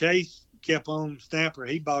then Chase kept on Stamper.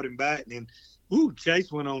 He bought him back. And then,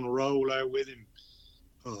 Chase went on a roll there with him.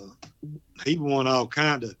 He won all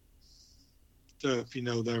kind of stuff,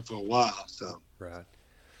 there for a while. So right.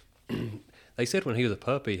 They said when he was a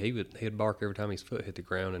puppy, he'd bark every time his foot hit the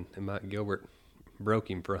ground, and Mike Gilbert broke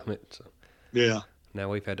him from it. So yeah. Now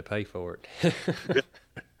we've had to pay for it.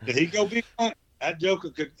 He'd go big hunting. That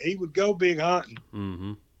joker he would go big hunting.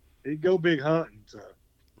 Mm-hmm. He'd go big hunting. So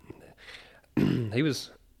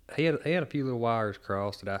he had a few little wires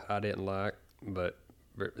crossed that I didn't like, but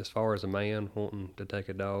as far as a man wanting to take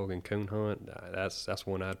a dog and coon hunt, that's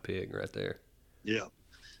one I'd pick right there. Yeah.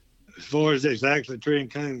 As far as it's actually treeing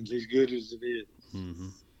coons, as good as it is. Mm-hmm.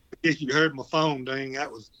 I guess you heard my phone ding.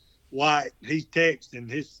 That was White. He's texting.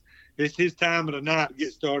 It's his time of the night to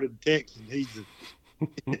get started texting. He's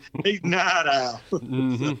night owl.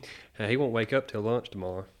 Mm-hmm. He won't wake up till lunch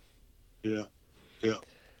tomorrow. Yeah.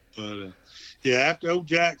 But after old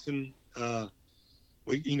Jackson,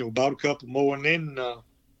 we bought a couple more, and then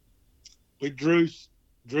we drew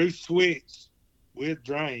switch with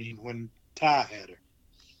Drain when Ty had her,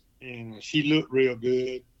 and she looked real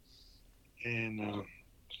good, and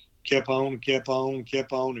kept on,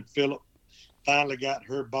 and Philip finally got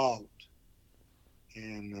her bought,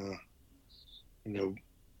 and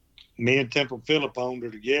me and Temple Phillip owned her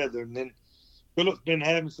together, and then Phillip's been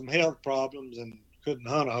having some health problems and couldn't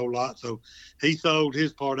hunt a whole lot, so he sold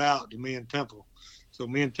his part out to me and Temple. So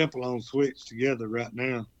me and Temple own Switch together right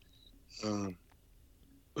now.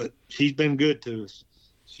 But she's been good to us.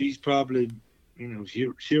 She's probably,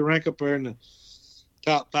 she'll rank up there in the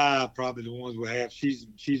top 5, probably the ones we have. She's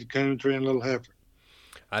a coon trend little heifer.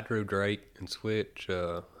 I drew Drake and Switch.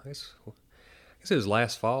 I guess it was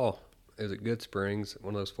last fall. It was at Good Springs,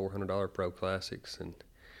 one of those $400 Pro Classics, and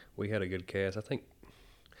we had a good cast. I think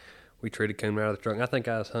we treated coon out of the truck. And I think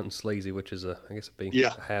I was hunting Sleazy, which is a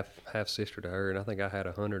half sister to her, and I think I had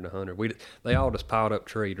 100 and 100. They all just piled up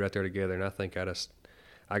trees right there together, and I think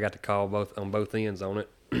I got to call both ends on it.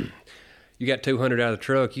 You got 200 out of the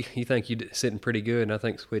truck. You think you're sitting pretty good, and I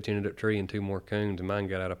think Switch ended up treeing 2 more coons, and mine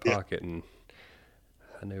got out of pocket, and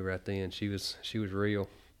I knew right then she was real.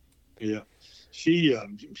 Yeah,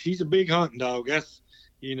 she's a big hunting dog. That's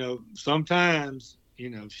sometimes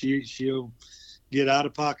she'll get out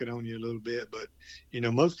of pocket on you a little bit, but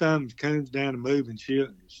most times coons down and moving, she'll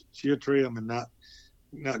tree them and not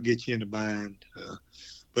get you in the bind.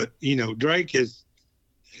 But Drake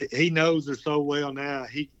he knows her so well now.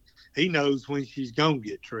 He knows when she's gonna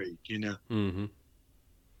get treed. Mm-hmm.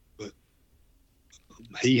 But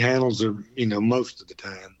he handles her most of the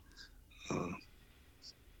time.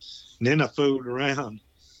 And then I fooled around.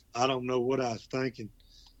 I don't know what I was thinking.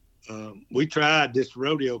 We tried this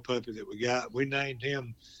rodeo puppy that we got. We named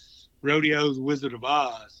him Rodeo's Wizard of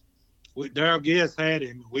Oz. Daryl Guess had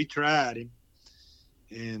him. We tried him.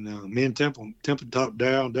 And me and Temple talked to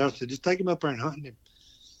Daryl, and Daryl said, just take him up there and hunt him.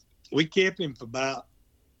 We kept him for about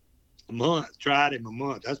a month, tried him a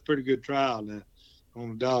month. That's a pretty good trial now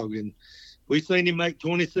on a dog. And we seen him make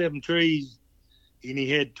 27 trees, and he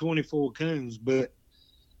had 24 coons, but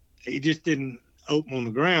he just didn't open on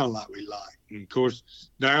the ground like we liked. And, of course,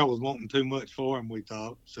 Daryl was wanting too much for him, we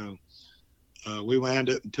thought. So we wound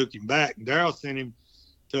up and took him back. And Daryl sent him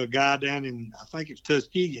to a guy down in, I think it's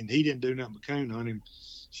Tuskegee, and he didn't do nothing but coon on him.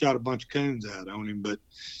 Shot a bunch of coons out on him. But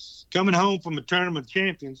coming home from a tournament of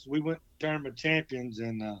champions, we went to tournament of champions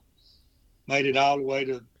and made it all the way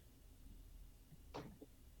to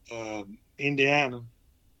Indiana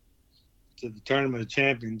to the tournament of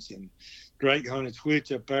champions. And Drake hunted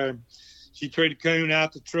Switch up there. She treated coon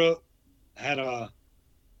out the truck. Had I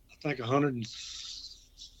think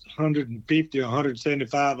 150 or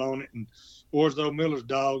 175 on it, and Orzo Miller's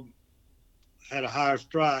dog had a higher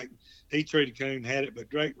strike. He treated coon, had it, but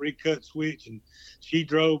Drake recut Switch, and she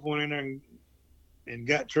drove one in there and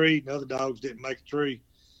got treed, and other dogs didn't make a tree.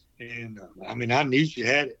 And I knew she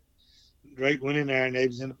had it. Drake went in there, and they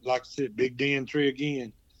was in, like I said, big den tree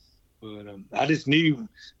again. But I just knew.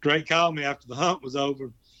 Drake called me after the hunt was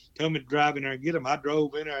over, told me to drive in there and get him. I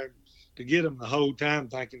drove in there to get him the whole time,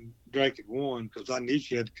 thinking Drake had won because I knew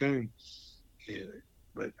she had the coon. Yeah,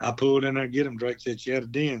 but I pulled in there and get him. Drake said she had a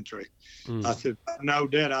den tree. I said, I know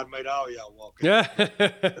that. I'd made all y'all walk out. But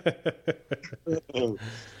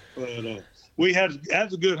that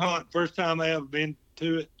was a good hunt. First time I ever been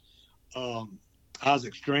to it. I was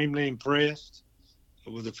extremely impressed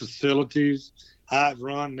with the facilities, how it's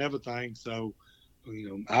run and everything. So,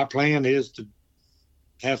 our plan is to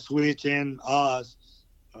have Switch and Oz,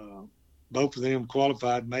 both of them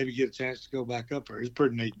qualified, maybe get a chance to go back up there. It's a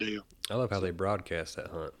pretty neat deal. I love how they broadcast that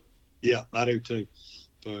hunt. Yeah, I do too.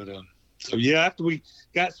 But after we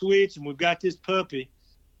got Switch and we've got this puppy,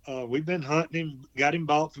 we've been hunting him, got him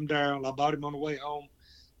bought from Daryl. I bought him on the way home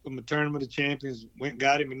from the Tournament of Champions, went and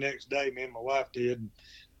got him the next day, me and my wife did,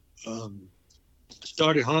 and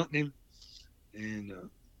started hunting him. And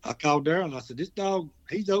I called Daryl and I said, this dog,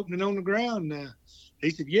 he's opening on the ground now. He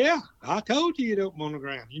said, yeah, I told you he'd open on the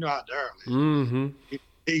ground. You know how Daryl is. Mm-hmm.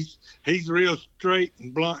 He's real straight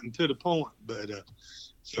and blunt and to the point. But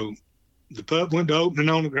so the pup went to opening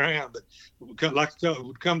on the ground. But like I said,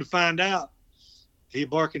 would come to find out, he'd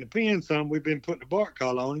bark in the pen some. We've been putting a bark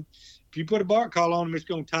call on him. If you put a bark call on him, it's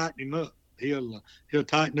going to tighten him up. He'll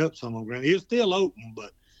tighten up some on the ground. He'll still open,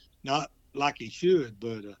 but not like he should.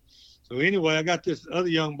 But so anyway, I got this other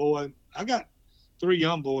young boy. I got 3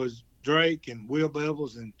 young boys, Drake and Will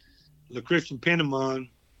Bevels and LaChristian Penamon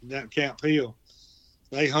down at Camp Hill.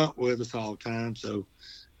 They hunt with us all the time. So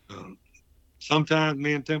sometimes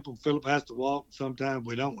me and Temple Phillip has to walk. Sometimes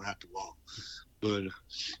we don't have to walk. But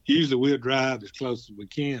usually we'll drive as close as we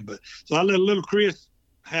can. But so I let little Chris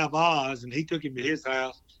have Oz, and he took him to his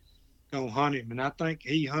house, go hunt him. And I think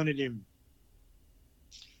he hunted him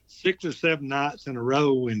 6 or 7 nights in a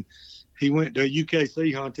row. And he went to a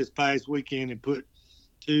UKC hunt this past weekend and put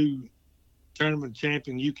 2 tournament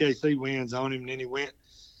champion UKC wins on him. And then he went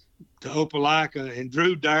to Opelika and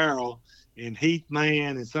drew Darrell and Heath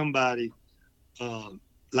Mann and somebody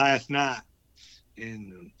last night,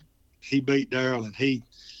 and he beat Darrell and Heath.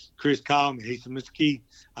 Chris called me. He said, "Mr. Keith,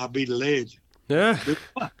 I beat a legend." Yeah.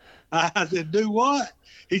 I said, "Do what?"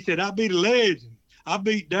 He said, "I beat a legend. I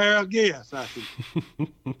beat Darrell Guess." I said,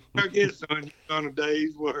 "Darrell Guess, son, you're on a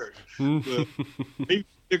day's work." But he was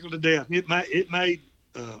tickled to death. It made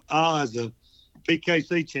Oz a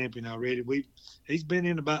PKC champion already. He's been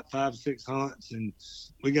in about 5 or 6 hunts, and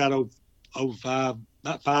we got about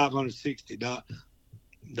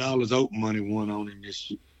 $560 open money won on him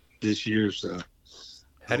this year. So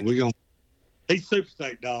he's Super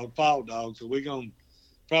State dog, fall dog. So we're gonna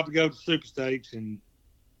probably go to Super States and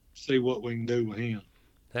see what we can do with him.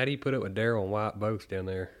 How do you put it with Darrell and White both down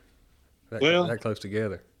there? That close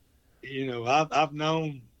together. You know, I've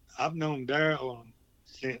known Darrell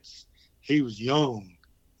since he was young,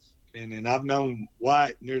 and then I've known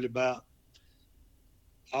White nearly about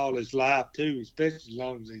all his life too, especially as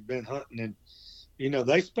long as he's been hunting. And you know,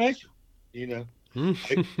 they special. You know,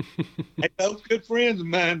 they both good friends of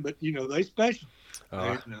mine, but you know, they special.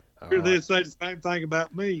 Sure, they'll say the same thing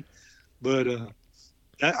about me, but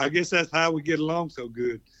I guess that's how we get along so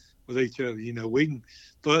good with each other. You know, we can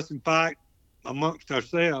fuss and fight amongst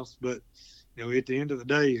ourselves, but you know, at the end of the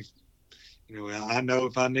day, you know, I know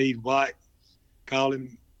if I need White, call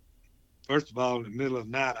him. First of all, in the middle of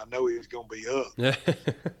the night, I know he's gonna be up.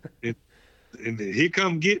 and he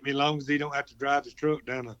come get me as long as he don't have to drive his truck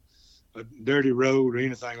down a dirty road or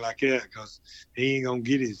anything like that, because he ain't gonna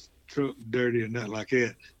get his truck dirty or nothing like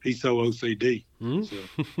that. He's so OCD. So.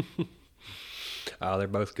 Oh, they're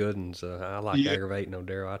both good, and so I like aggravating on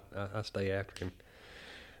Darrell. I stay after him.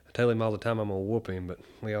 I tell him all the time I'm gonna whoop him, but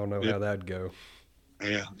we all know how that'd go.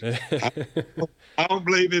 Yeah, I don't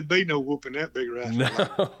believe it'd be no whooping that big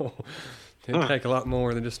rascal. No, it'd take a lot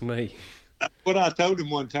more than just me. What I told him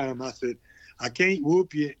one time, I said, "I can't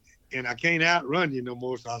whoop you, and I can't outrun you no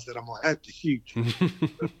more." So I said, "I'm gonna have to shoot you."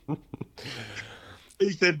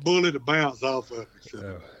 He said, "Bullet to bounce off of it."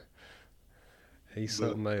 So. He's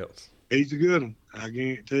something else. He's a good one, I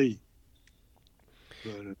guarantee you.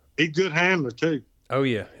 But he's a good handler too. Oh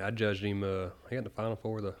yeah, I judged him. He got the Final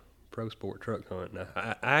Four of the Pro Sport Truck Hunt. Now,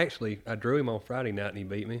 I drew him on Friday night and he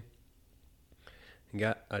beat me.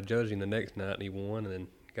 And I judged him the next night and he won, and then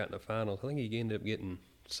got in the finals. I think he ended up getting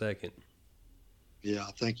second. Yeah,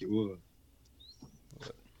 I think it would.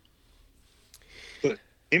 But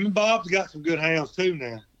him and Bob's got some good hounds too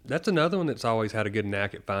now. That's another one that's always had a good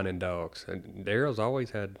knack at finding dogs. And Darrell's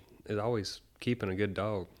always keeping a good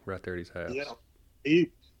dog right there at his house. Yeah, they've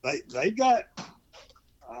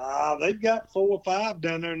got 4 or 5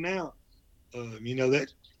 down there now. You know,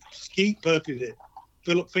 that skeet puppy that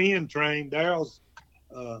Philip Finn trained. Darrell's,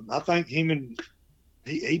 I think he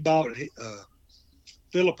bought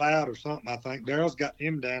Philip out or something. I think Darrell's got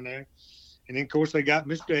him down there, and then of course they got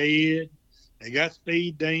Mr. Ed. They got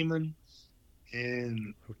Speed Demon,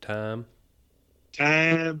 and Time.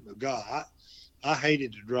 God, I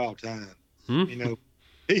hated to draw Time. You know,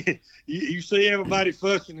 you see everybody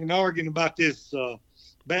fussing and arguing about this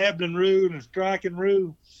babbling rule and striking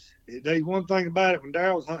rule. There's one thing about it: when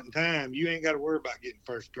Darrell's hunting Time, you ain't got to worry about getting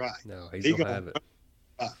first strike. No, he's gonna have it.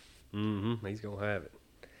 He's gonna have it.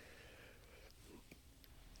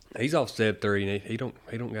 He's off 7-3, and he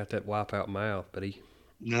don't got that wipeout mouth, but he.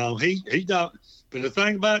 No, he don't. But the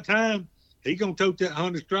thing about Time, he gonna tote that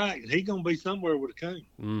 100 strike, and he gonna be somewhere with a coon.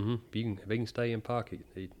 If he can stay in pocket,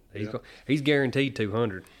 he's guaranteed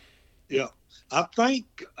 200. Yeah,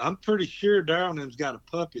 I'm pretty sure Darrell and them's got a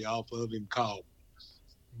puppy off of him called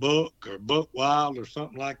Buck or Buck Wild or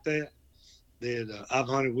something like that. That I've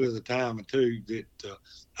hunted with a time or two that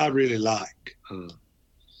I really like. I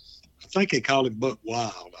think they call him Buck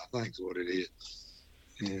Wild. I think is what it is.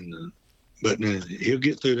 And but he'll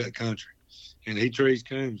get through that country, and he trees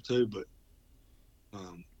coons too. But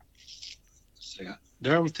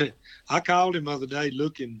Darrell I called him the other day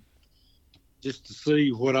looking just to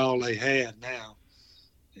see what all they had now,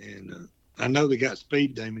 and I know they got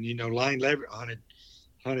Speed Demon. You know, Lane Leverett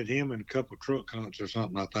hunted him in a couple of truck hunts or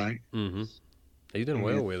something, I think. He's done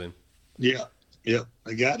well with him. Yeah,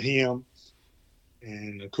 they got him,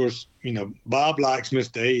 and of course, you know, Bob likes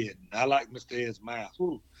Mr. Ed. I like Mr. Ed's mouth.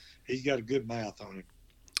 Ooh, he's got a good mouth on him.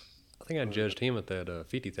 I think I judged him at that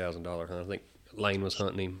 $50,000 hunt. I think Lane was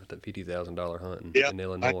hunting him at that $50,000 hunt in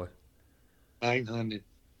Illinois. Lane hunted.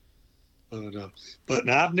 But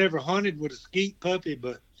now I've never hunted with a skeet puppy,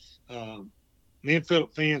 but me and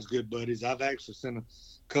Philip Finn's good buddies. I've actually sent a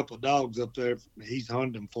couple of dogs up there. He's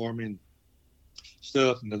hunted them for me and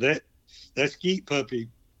stuff. Now that skeet puppy,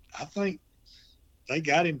 I think they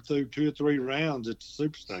got him through 2 or 3 rounds at the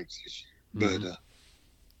Super Stakes this year. Mm-hmm. But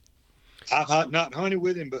I've not hunted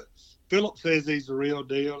with him, but Philip says he's the real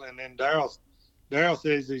deal, and then Daryl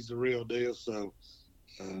says he's the real deal. So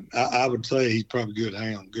I would say he's probably a good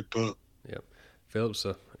hound, good pup. Yep. Philip's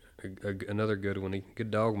another good one.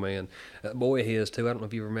 Good dog man. That boy of his too. I don't know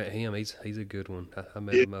if you ever met him. He's a good one. I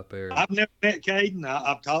met him up there. I've never met Caden.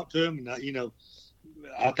 I've talked to him, and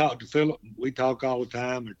I talk to Philip. We talk all the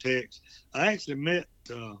time or text. I actually met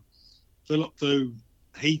Philip through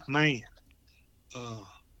Heath Mann.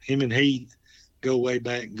 Him and Heath go way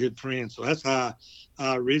back, good friends. So that's how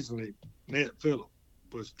I originally met Philip,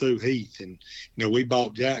 was through Heath. And we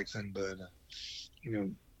bought Jackson, but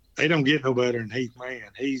they don't get no better than Heath Mann.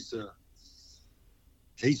 He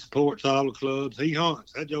supports all the clubs. He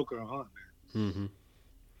hunts. That joker will hunt, man. Mm-hmm.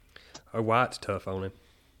 Oh, White's tough on him.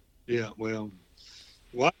 Yeah, well,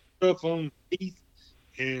 White's tough on Heath,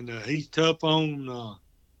 and he's tough on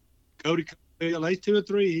Cody Coyle. He's 2 or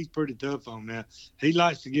 3. He's pretty tough on now. He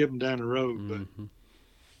likes to give them down the road, Mm-hmm.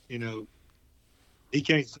 but he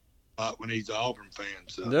can't say a lot when he's an Auburn fan.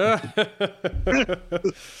 So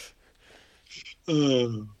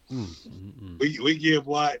we give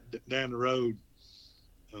White down the road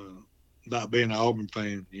about being an Auburn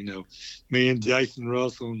fan. Me and Jason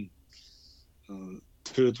Russell and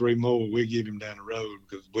 2 or 3 more, we give him down the road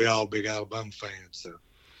because we all big Alabama fans. So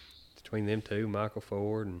between them two, Michael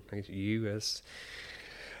Ford and you, that's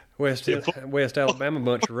West Alabama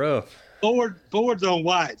bunch of rough. Ford's on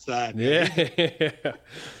White's side. Yeah.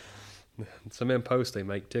 Some of them posts they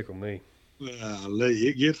make tickle me.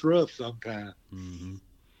 It gets rough sometimes. Mm-hmm.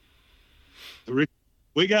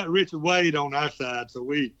 We got Richard Wade on our side, so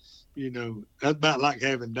we, that's about like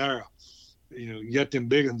having Darryl. You got them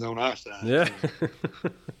big ones on our side. Yeah.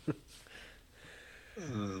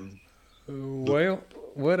 So. Well,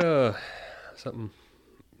 what something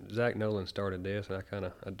Zach Nolan started this, and I kind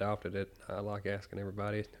of adopted it. I like asking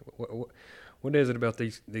everybody, what is it about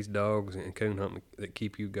these dogs and coon hunting that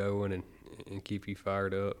keep you going and keep you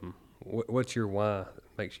fired up? And what's your why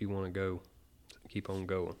that makes you want to go, keep on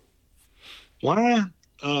going? Why?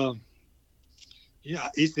 Yeah,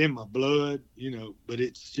 it's in my blood, but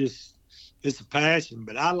it's a passion.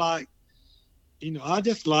 But I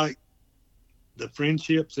just like the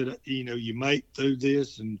friendships that, you make through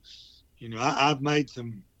this. And, I've made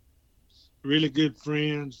some really good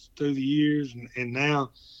friends through the years. And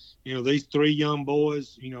now, these 3 young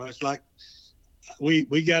boys, it's like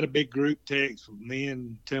we got a big group text with me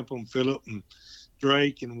and Temple and Philip and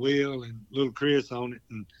Drake and Will and little Chris on it.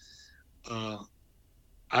 And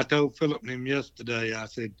I told Philip and him yesterday, I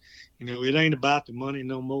said, it ain't about the money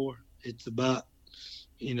no more. It's about,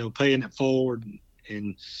 paying it forward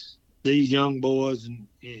and these young boys and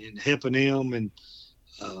helping them. And,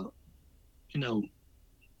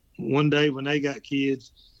 one day when they got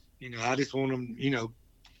kids, I just want them,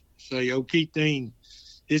 say, oh, Keith Dean,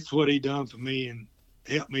 this is what he done for me and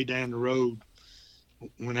helped me down the road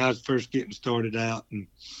when I was first getting started out. And,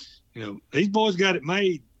 these boys got it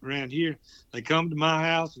made around here. They come to my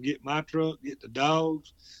house and get my truck, get the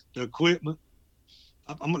dogs, the equipment.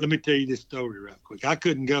 Let me tell you this story right quick. I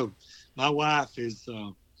couldn't go. My wife is,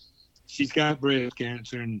 she's got breast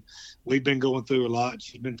cancer, and we've been going through a lot.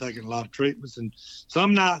 She's been taking a lot of treatments, and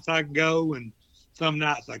some nights I can go and some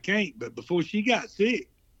nights I can't. But before she got sick,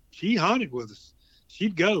 she hunted with us.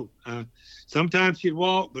 She'd go. Sometimes she'd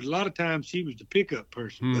walk, but a lot of times she was the pickup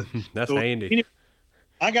person. That's handy.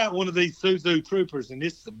 I got one of these Suzu Troopers, and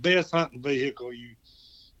it's the best hunting vehicle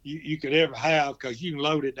you could ever have because you can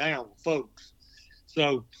load it down with folks.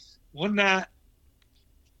 So one night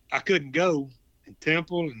I couldn't go, and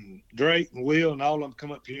Temple and Drake and Will and all of them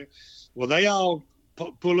come up here. Well, they all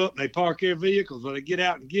pull up and they park their vehicles. Well, they get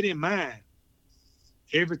out and get in mine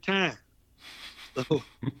every time. So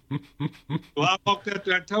I walked up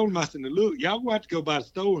there and told them, I said, look, y'all going to have to go by the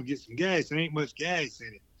store and get some gas. There ain't much gas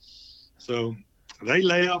in it. So they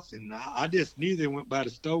left, and I just knew they went by the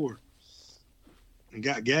store and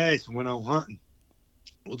got gas and went on hunting.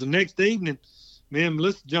 Well, the next evening, me and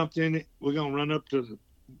Melissa jumped in it. We're going to run up to the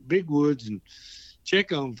big woods and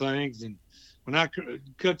check on things. And when I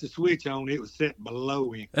cut the switch on, it was set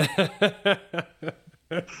below him.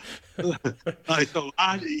 So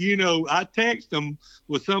I text them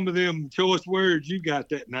with some of them choice words you got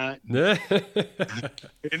that night.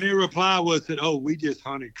 And their reply was that, oh, we just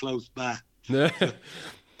hunted close by. They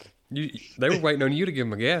were waiting on you to give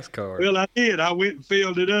them a gas card. Well, I did. I went and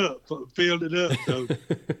filled it up. So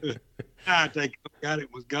they got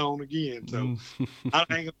it, was gone again. So I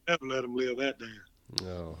ain't gonna never let them live that down.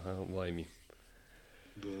 No, I don't blame you.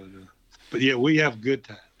 But yeah, we have a good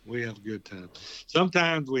time. We have a good time.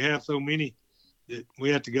 Sometimes we have so many that we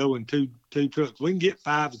have to go in two trucks. We can get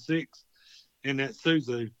 5 or 6 in that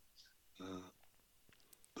Suzu,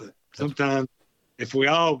 but sometimes if we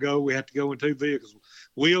all go, we have to go in 2 vehicles.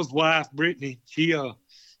 Will's wife, Brittany, she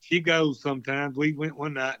goes sometimes. We went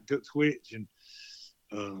one night and took switch, and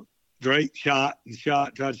Drake tried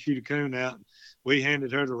to shoot a coon out. We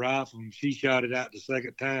handed her the rifle, and she shot it out the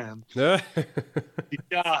second time. She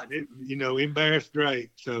shot it, embarrassed Drake.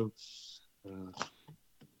 So,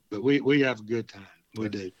 but we have a good time. We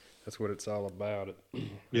do. That's what it's all about.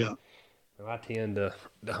 Yeah. Well, I tend to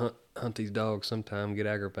hunt these dogs sometimes, get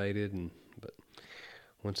aggravated, but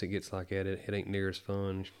once it gets like that, it ain't near as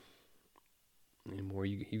fun anymore.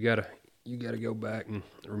 You gotta go back and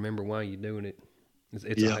remember why you're doing it.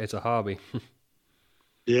 It's a hobby.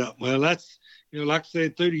 Yeah, well, that's like I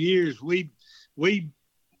said, through the years we've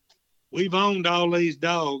owned all these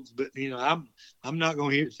dogs, but I'm not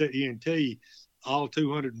going to sit here and tell you all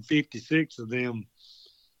 256 of them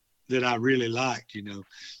that I really liked. I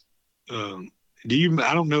don't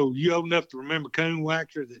know, you old enough to remember Coon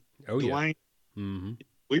Waxer that Dwayne? Yeah. Mm-hmm.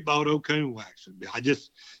 We bought old Coon Waxer. I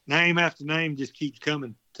just name after name just keeps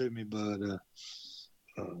coming to me, but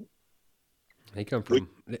he come from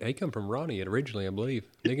Ronnie originally, I believe.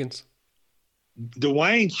 Diggins.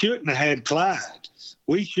 Dwayne shouldn't have had Clyde.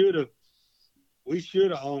 We should have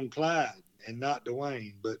owned Clyde and not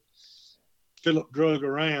Dwayne. But Philip drug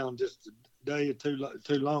around just a day or too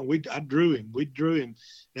long. I drew him. We drew him.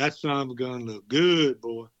 That son of a gun looked good,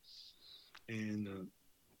 boy. And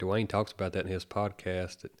Dwayne talks about that in his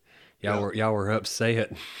podcast. That y'all were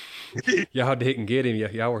upset. Y'all didn't get him.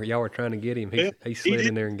 Y'all were trying to get him. He slid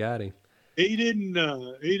in there and got him. He didn't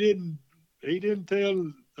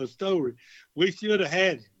tell a story. We should have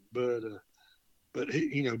had him, but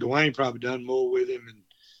he, Dwayne probably done more with him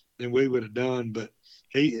than we would have done. But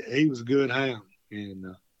he was a good hound,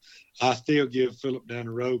 and I still give Philip down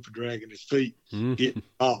the road for dragging his feet, getting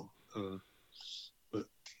off. But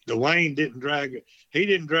Dwayne didn't drag. He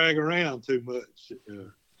didn't drag around too much.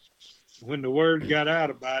 When the word got out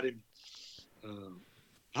about him.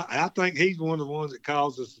 I think he's one of the ones that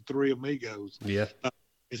calls us the Three Amigos. Yeah.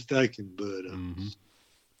 Mistaken, but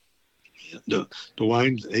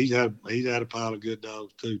Dwayne, he's had a pile of good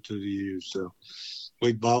dogs too through the years. So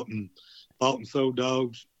we bought and sold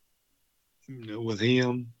dogs, with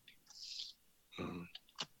him.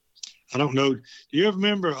 I don't know. Do you ever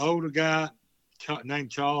remember an older guy named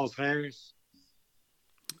Charles Harris?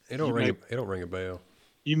 It don't ring a bell.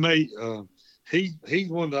 You may. He's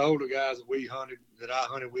one of the older guys that I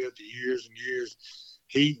hunted with for years and years.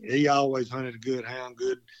 He always hunted a good hound,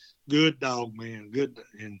 good dog man, good,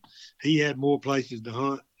 and he had more places to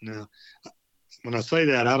hunt. Now, when I say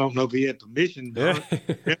that, I don't know if he had permission to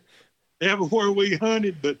hunt everywhere we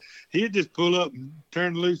hunted, but he'd just pull up and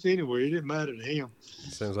turn loose anywhere. It didn't matter to him.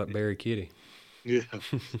 Sounds like Barry Kitty. Yeah.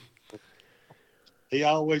 He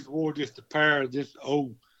always wore just a pair of just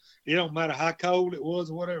old. It don't matter how cold it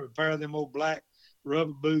was or whatever. A pair of them old black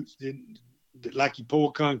rubber boots like you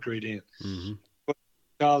pour concrete in. Mm-hmm.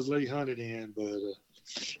 Charles Lee hunted in, but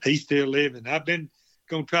he's still living. I've been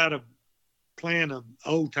going to try to plan an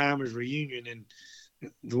old timers reunion, and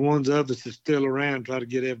the ones of us that's still around, try to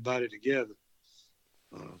get everybody together.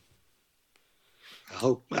 I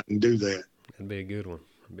hope I can do that. That'd be a good one.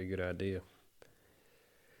 That'd be a good idea.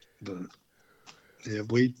 But yeah,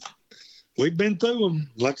 we've been through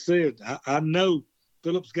them. Like I said, I know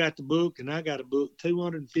Philip's got the book, and I got a book,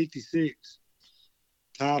 256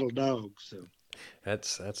 title dogs. So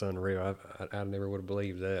that's unreal. I never would have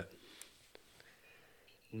believed that.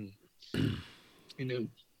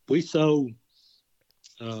 We sold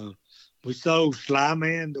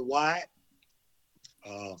Slyman to White.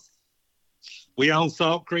 We own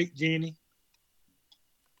Salt Creek Jenny.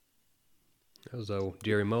 That was old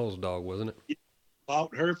Jerry Mole's dog, wasn't it? We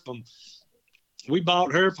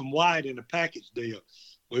bought her from White in a package deal.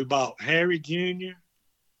 We bought Harry Jr.,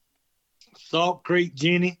 Salt Creek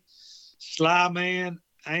Jenny, Slyman,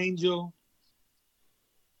 Angel,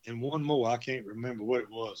 and one more. I can't remember what it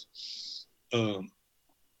was.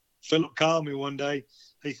 Philip called me one day.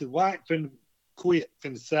 He said, White finna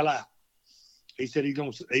sell out. He said he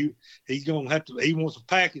wants a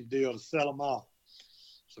package deal to sell them off.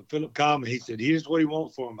 So Philip called me. He said, here's what he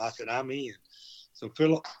wants for them. I said, I'm in. So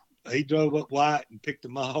Philip, he drove up White and picked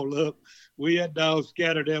them all up. We had dogs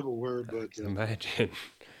scattered everywhere, but imagine.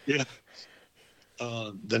 Yeah.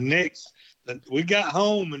 We got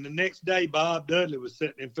home, and the next day Bob Dudley was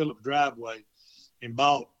sitting in Philip's driveway and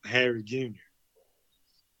bought Harry Jr.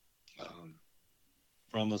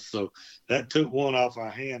 From us. So that took one off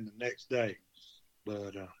our hand the next day.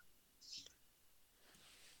 But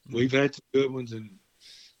we've had some good ones, and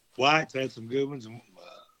White's had some good ones. And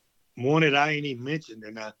one that I ain't even mentioned,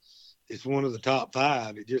 and it's one of the top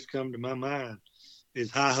 5. It just come to my mind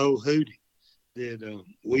is Hi Ho Hootie that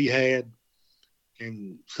we had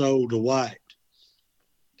and sold to White.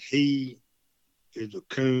 He is a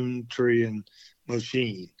coon treeing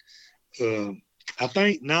machine. I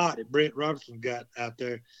think not that Brett Robertson got out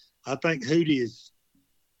there. I think Hootie is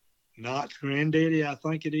Knott's granddaddy. I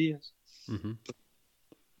think it is. Mm-hmm.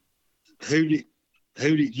 Hootie.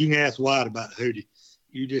 You can ask White about Hootie.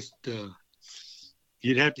 You just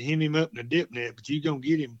you'd have to hem him up in a dip net, but you gonna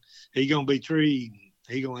get him. He gonna be treed.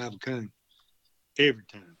 He gonna have a coon every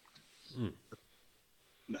time. Mm.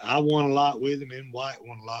 I won a lot with him, and White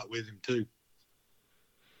won a lot with him too.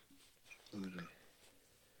 But,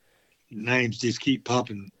 names just keep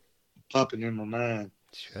popping in my mind.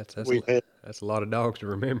 That's a lot of dogs to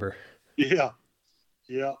remember. Yeah.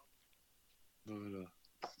 But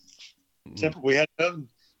Temple, we had another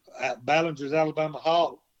Ballinger's Alabama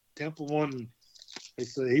Hawk. Temple won.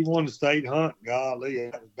 He won the state hunt. Golly,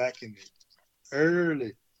 that was back in the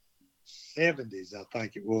early 70s, I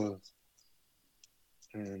think it was.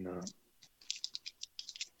 And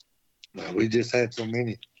we just had so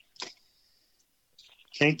many.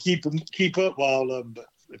 Can't keep up with all of them,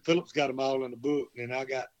 but Phillips got them all in the book, and I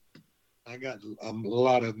got a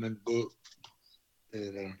lot of them in the book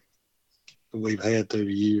that we've had through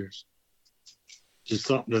the years. Just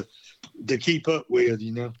something to keep up with,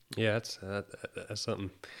 you know. Yeah, that's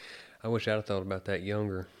something. I wish I'd have thought about that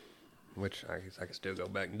younger, which I guess I could still go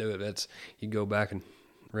back and do it. You go back and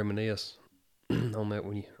reminisce on that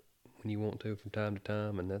when you want to from time to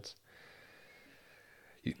time, and that's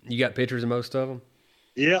you got pictures of most of them.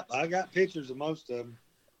 Yep, I got pictures of most of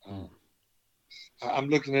them. I'm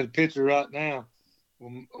looking at a picture right now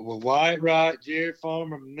with White Wright, Jerry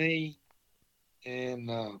Farmer, me, and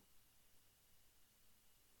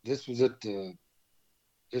this was at the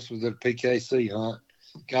PKC hunt.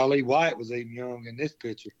 Golly, White was even young in this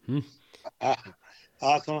picture. I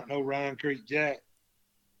was hunting Orion Creek Jack.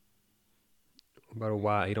 What about a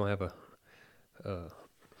White? He don't have a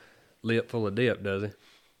lip full of dip, does he?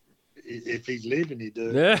 If he's living, he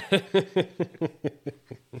does.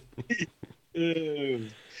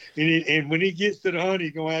 And when he gets to the hunt,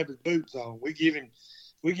 he's gonna have his boots on. We give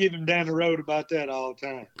him down the road about that all the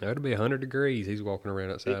time. It'll be 100 degrees. He's walking around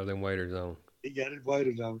outside of them waders on. He got his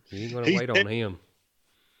waders on. You ain't gonna wait on him.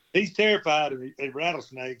 He's terrified of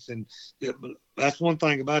rattlesnakes, and that's one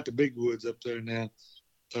thing about the big woods up there now.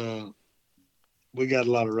 We got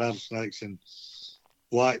a lot of rattlesnakes, and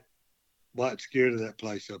White's scared of that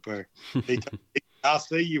place up there. I'll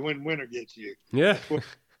see you when winter gets you. Yeah.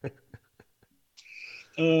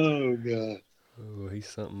 Oh, God. Oh, he's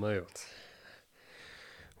something else.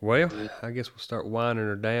 Well, I guess we'll start winding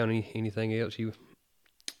her down. Anything else you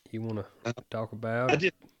want to talk about? I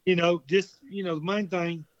just the main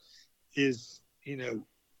thing is,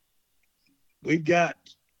 we've got,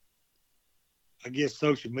 I guess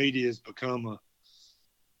social media has become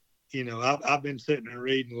I've been sitting and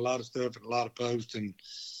reading a lot of stuff and a lot of posts, and,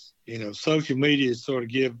 social media sort of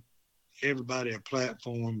give everybody a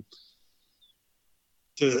platform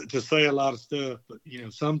to say a lot of stuff. But,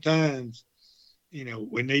 sometimes,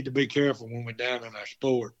 we need to be careful when we're down in our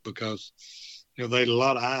sport, because, there's a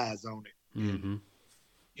lot of eyes on it. Mm-hmm.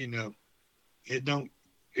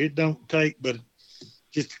 It don't take but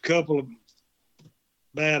just a couple of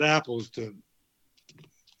bad apples to,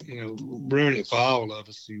 ruin it for all of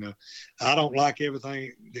us. I don't like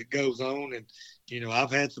everything that goes on, and,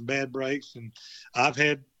 I've had some bad breaks, and I've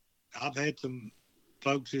had some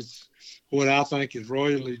folks that's what I think is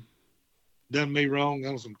royally done me wrong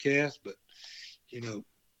on some casts, but,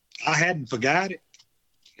 I hadn't forgot it,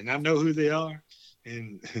 and I know who they are,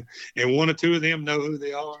 and one or two of them know who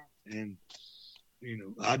they are, and,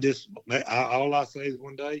 all I say is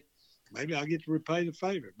one day, maybe I'll get to repay the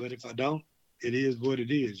favor, but if I don't, it is what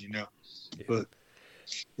it is, Yeah. But,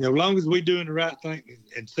 as long as we're doing the right thing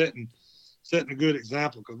and setting a good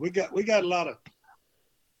example, because we got a lot of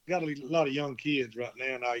young kids right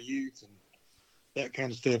now in our youth and that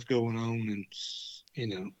kind of stuff going on,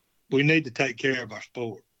 and we need to take care of our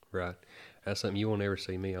sport. Right, that's something you won't ever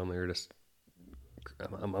see me on there. I'm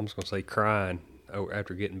just gonna say crying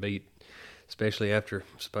after getting beat, especially after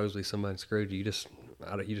supposedly somebody screwed you. You just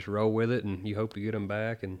roll with it, and you hope you get them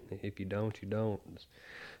back, and if you don't, you don't.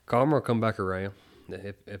 Karma will come back around.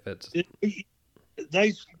 If it's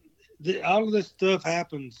all of this stuff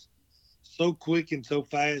happens so quick and so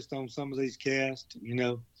fast on some of these casts,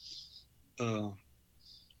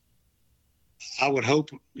 I would hope,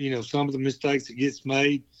 some of the mistakes that gets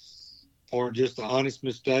made are just an honest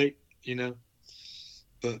mistake,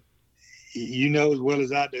 but you know as well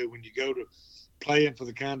as I do, when you go to playing for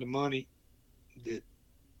the kind of money that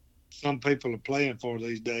some people are playing for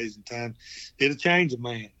these days and times, it'll change a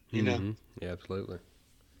man, Yeah, absolutely.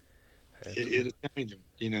 It'll change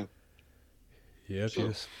him, Yeah,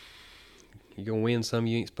 So, you're going to win some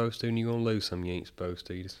you ain't supposed to, and you're going to lose some you ain't supposed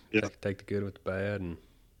to. You just Yeah. take the good with the bad and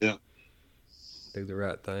Yeah. do the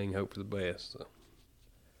right thing, hope for the best. So.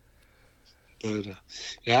 But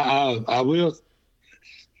I will.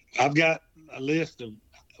 I've got a list of.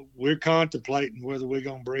 We're contemplating whether we're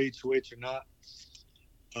going to breed switch or not.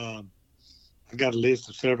 I've got a list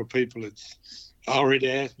of several people that's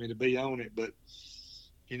already asked me to be on it, but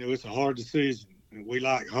it's a hard decision. We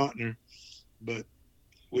like hunting her, but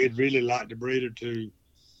we'd really like to breed her to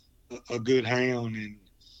a good hound and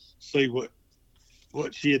see what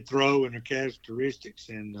she'd throw and her characteristics.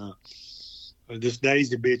 And this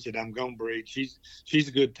Daisy bitch that I'm gonna breed, she's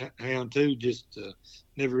a good hound too. Just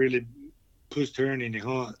never really pushed her in any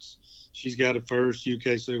hunts. She's got a first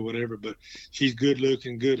UKC or whatever, but she's good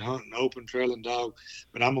looking, good hunting, open trailing dog.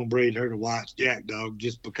 But I'm gonna breed her to White's Jack dog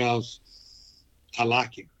just because I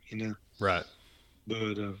like him, Right.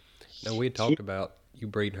 But now we had talked about you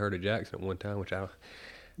breeding her to Jackson at one time, which I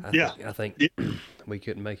think we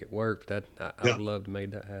couldn't make it work. But I would love to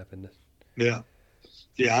make that happen. Yeah.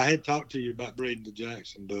 Yeah, I had talked to you about breeding to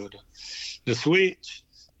Jackson, but the switch,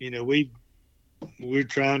 we're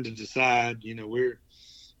trying to decide.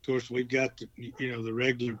 Of course, we've got the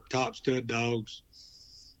regular top stud dogs,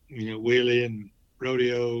 Willie and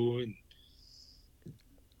Rodeo and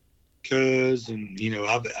Cuz, and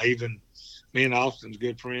I've even me and Austin's a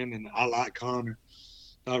good friend, and I like Connor.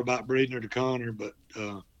 Thought about breeding her to Connor, but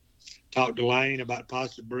talked to Lane about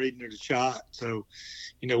possibly breeding her to Shot. So,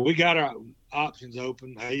 we got our options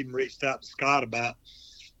open. I even reached out to Scott about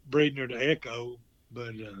breeding her to Echo,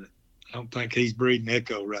 but I don't think he's breeding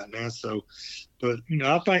Echo right now. So, but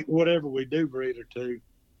I think whatever we do breed her to,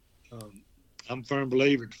 I'm a firm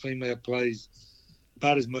believer the female plays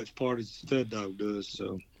about as much part as the stud dog does.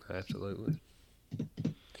 So, absolutely.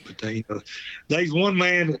 But there's one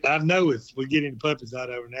man that I know if we get any puppies out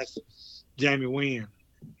of her, and that's Jamie Wynn.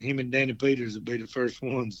 Him and Danny Peters will be the first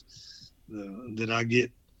ones that I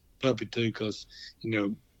get puppy to, because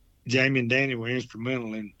Jamie and Danny were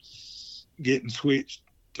instrumental in getting switched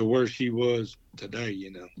to where she was today.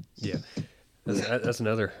 Yeah.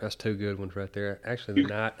 That's two good ones right there. Actually, the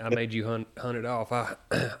night I made you hunt it off, I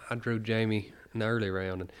drew Jamie in the early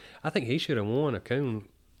round, and I think he should have won. A coon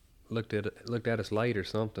looked at us late or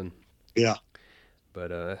something. Yeah. But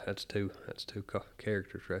that's two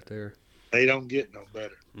characters right there. They don't get no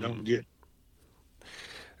better. Don't get.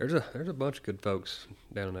 There's a bunch of good folks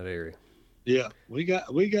down in that area. Yeah, we got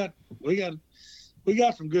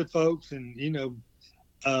some good folks, and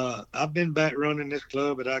I've been back running this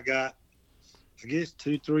club, but I guess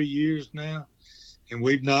 2-3 years now, and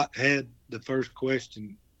we've not had the first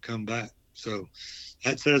question come back. So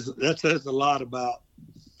that says a lot about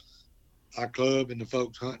our club and the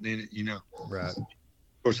folks hunting in it. Right.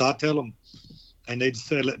 Of course, I tell them they need to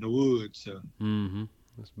settle it in the woods. So.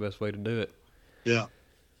 That's the best way to do it. Yeah.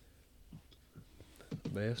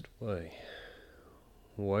 Best way.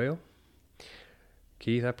 Well,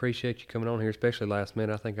 Keith, I appreciate you coming on here, especially last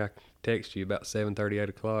minute. I think I texted you about 7:30, 8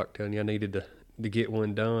 o'clock, telling you I needed to get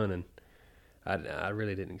one done, and I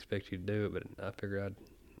really didn't expect you to do it, but I figured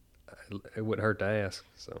it wouldn't hurt to ask.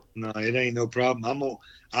 So no, it ain't no problem.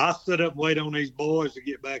 I'll sit up and wait on these boys to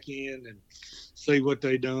get back in and see what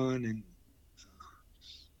they done, and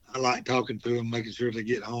I like talking to them, making sure they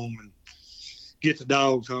get home and get the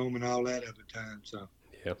dogs home and all that other time. So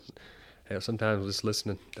yeah, sometimes just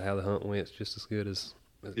listening to how the hunt went is just as good as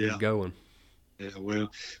going. Yeah,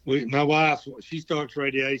 well, my wife, she starts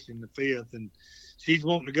radiation the 5th, and she's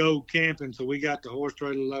wanting to go camping, so we got the horse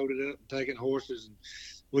trailer loaded up and taking horses, and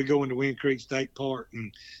we go into Wind Creek State Park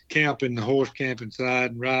and camp in the horse camping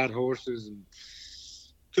side and ride horses and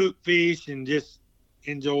cook fish and just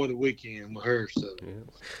enjoy the weekend with her. So yeah,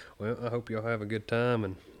 well, I hope y'all have a good time,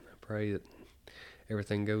 and I pray that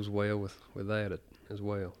everything goes well with that as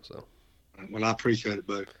well. So, well, I appreciate it,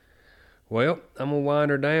 buddy. Well, I'm gonna wind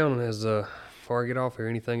her down as before I get off here.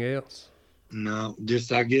 Anything else? No,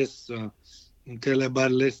 just I guess tell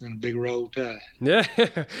everybody listening, big roll tide. Yeah,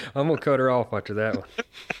 I'm gonna cut her off after that one.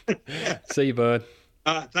 See you, bud.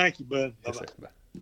 All right, thank you, bud. Bye-bye. Bye.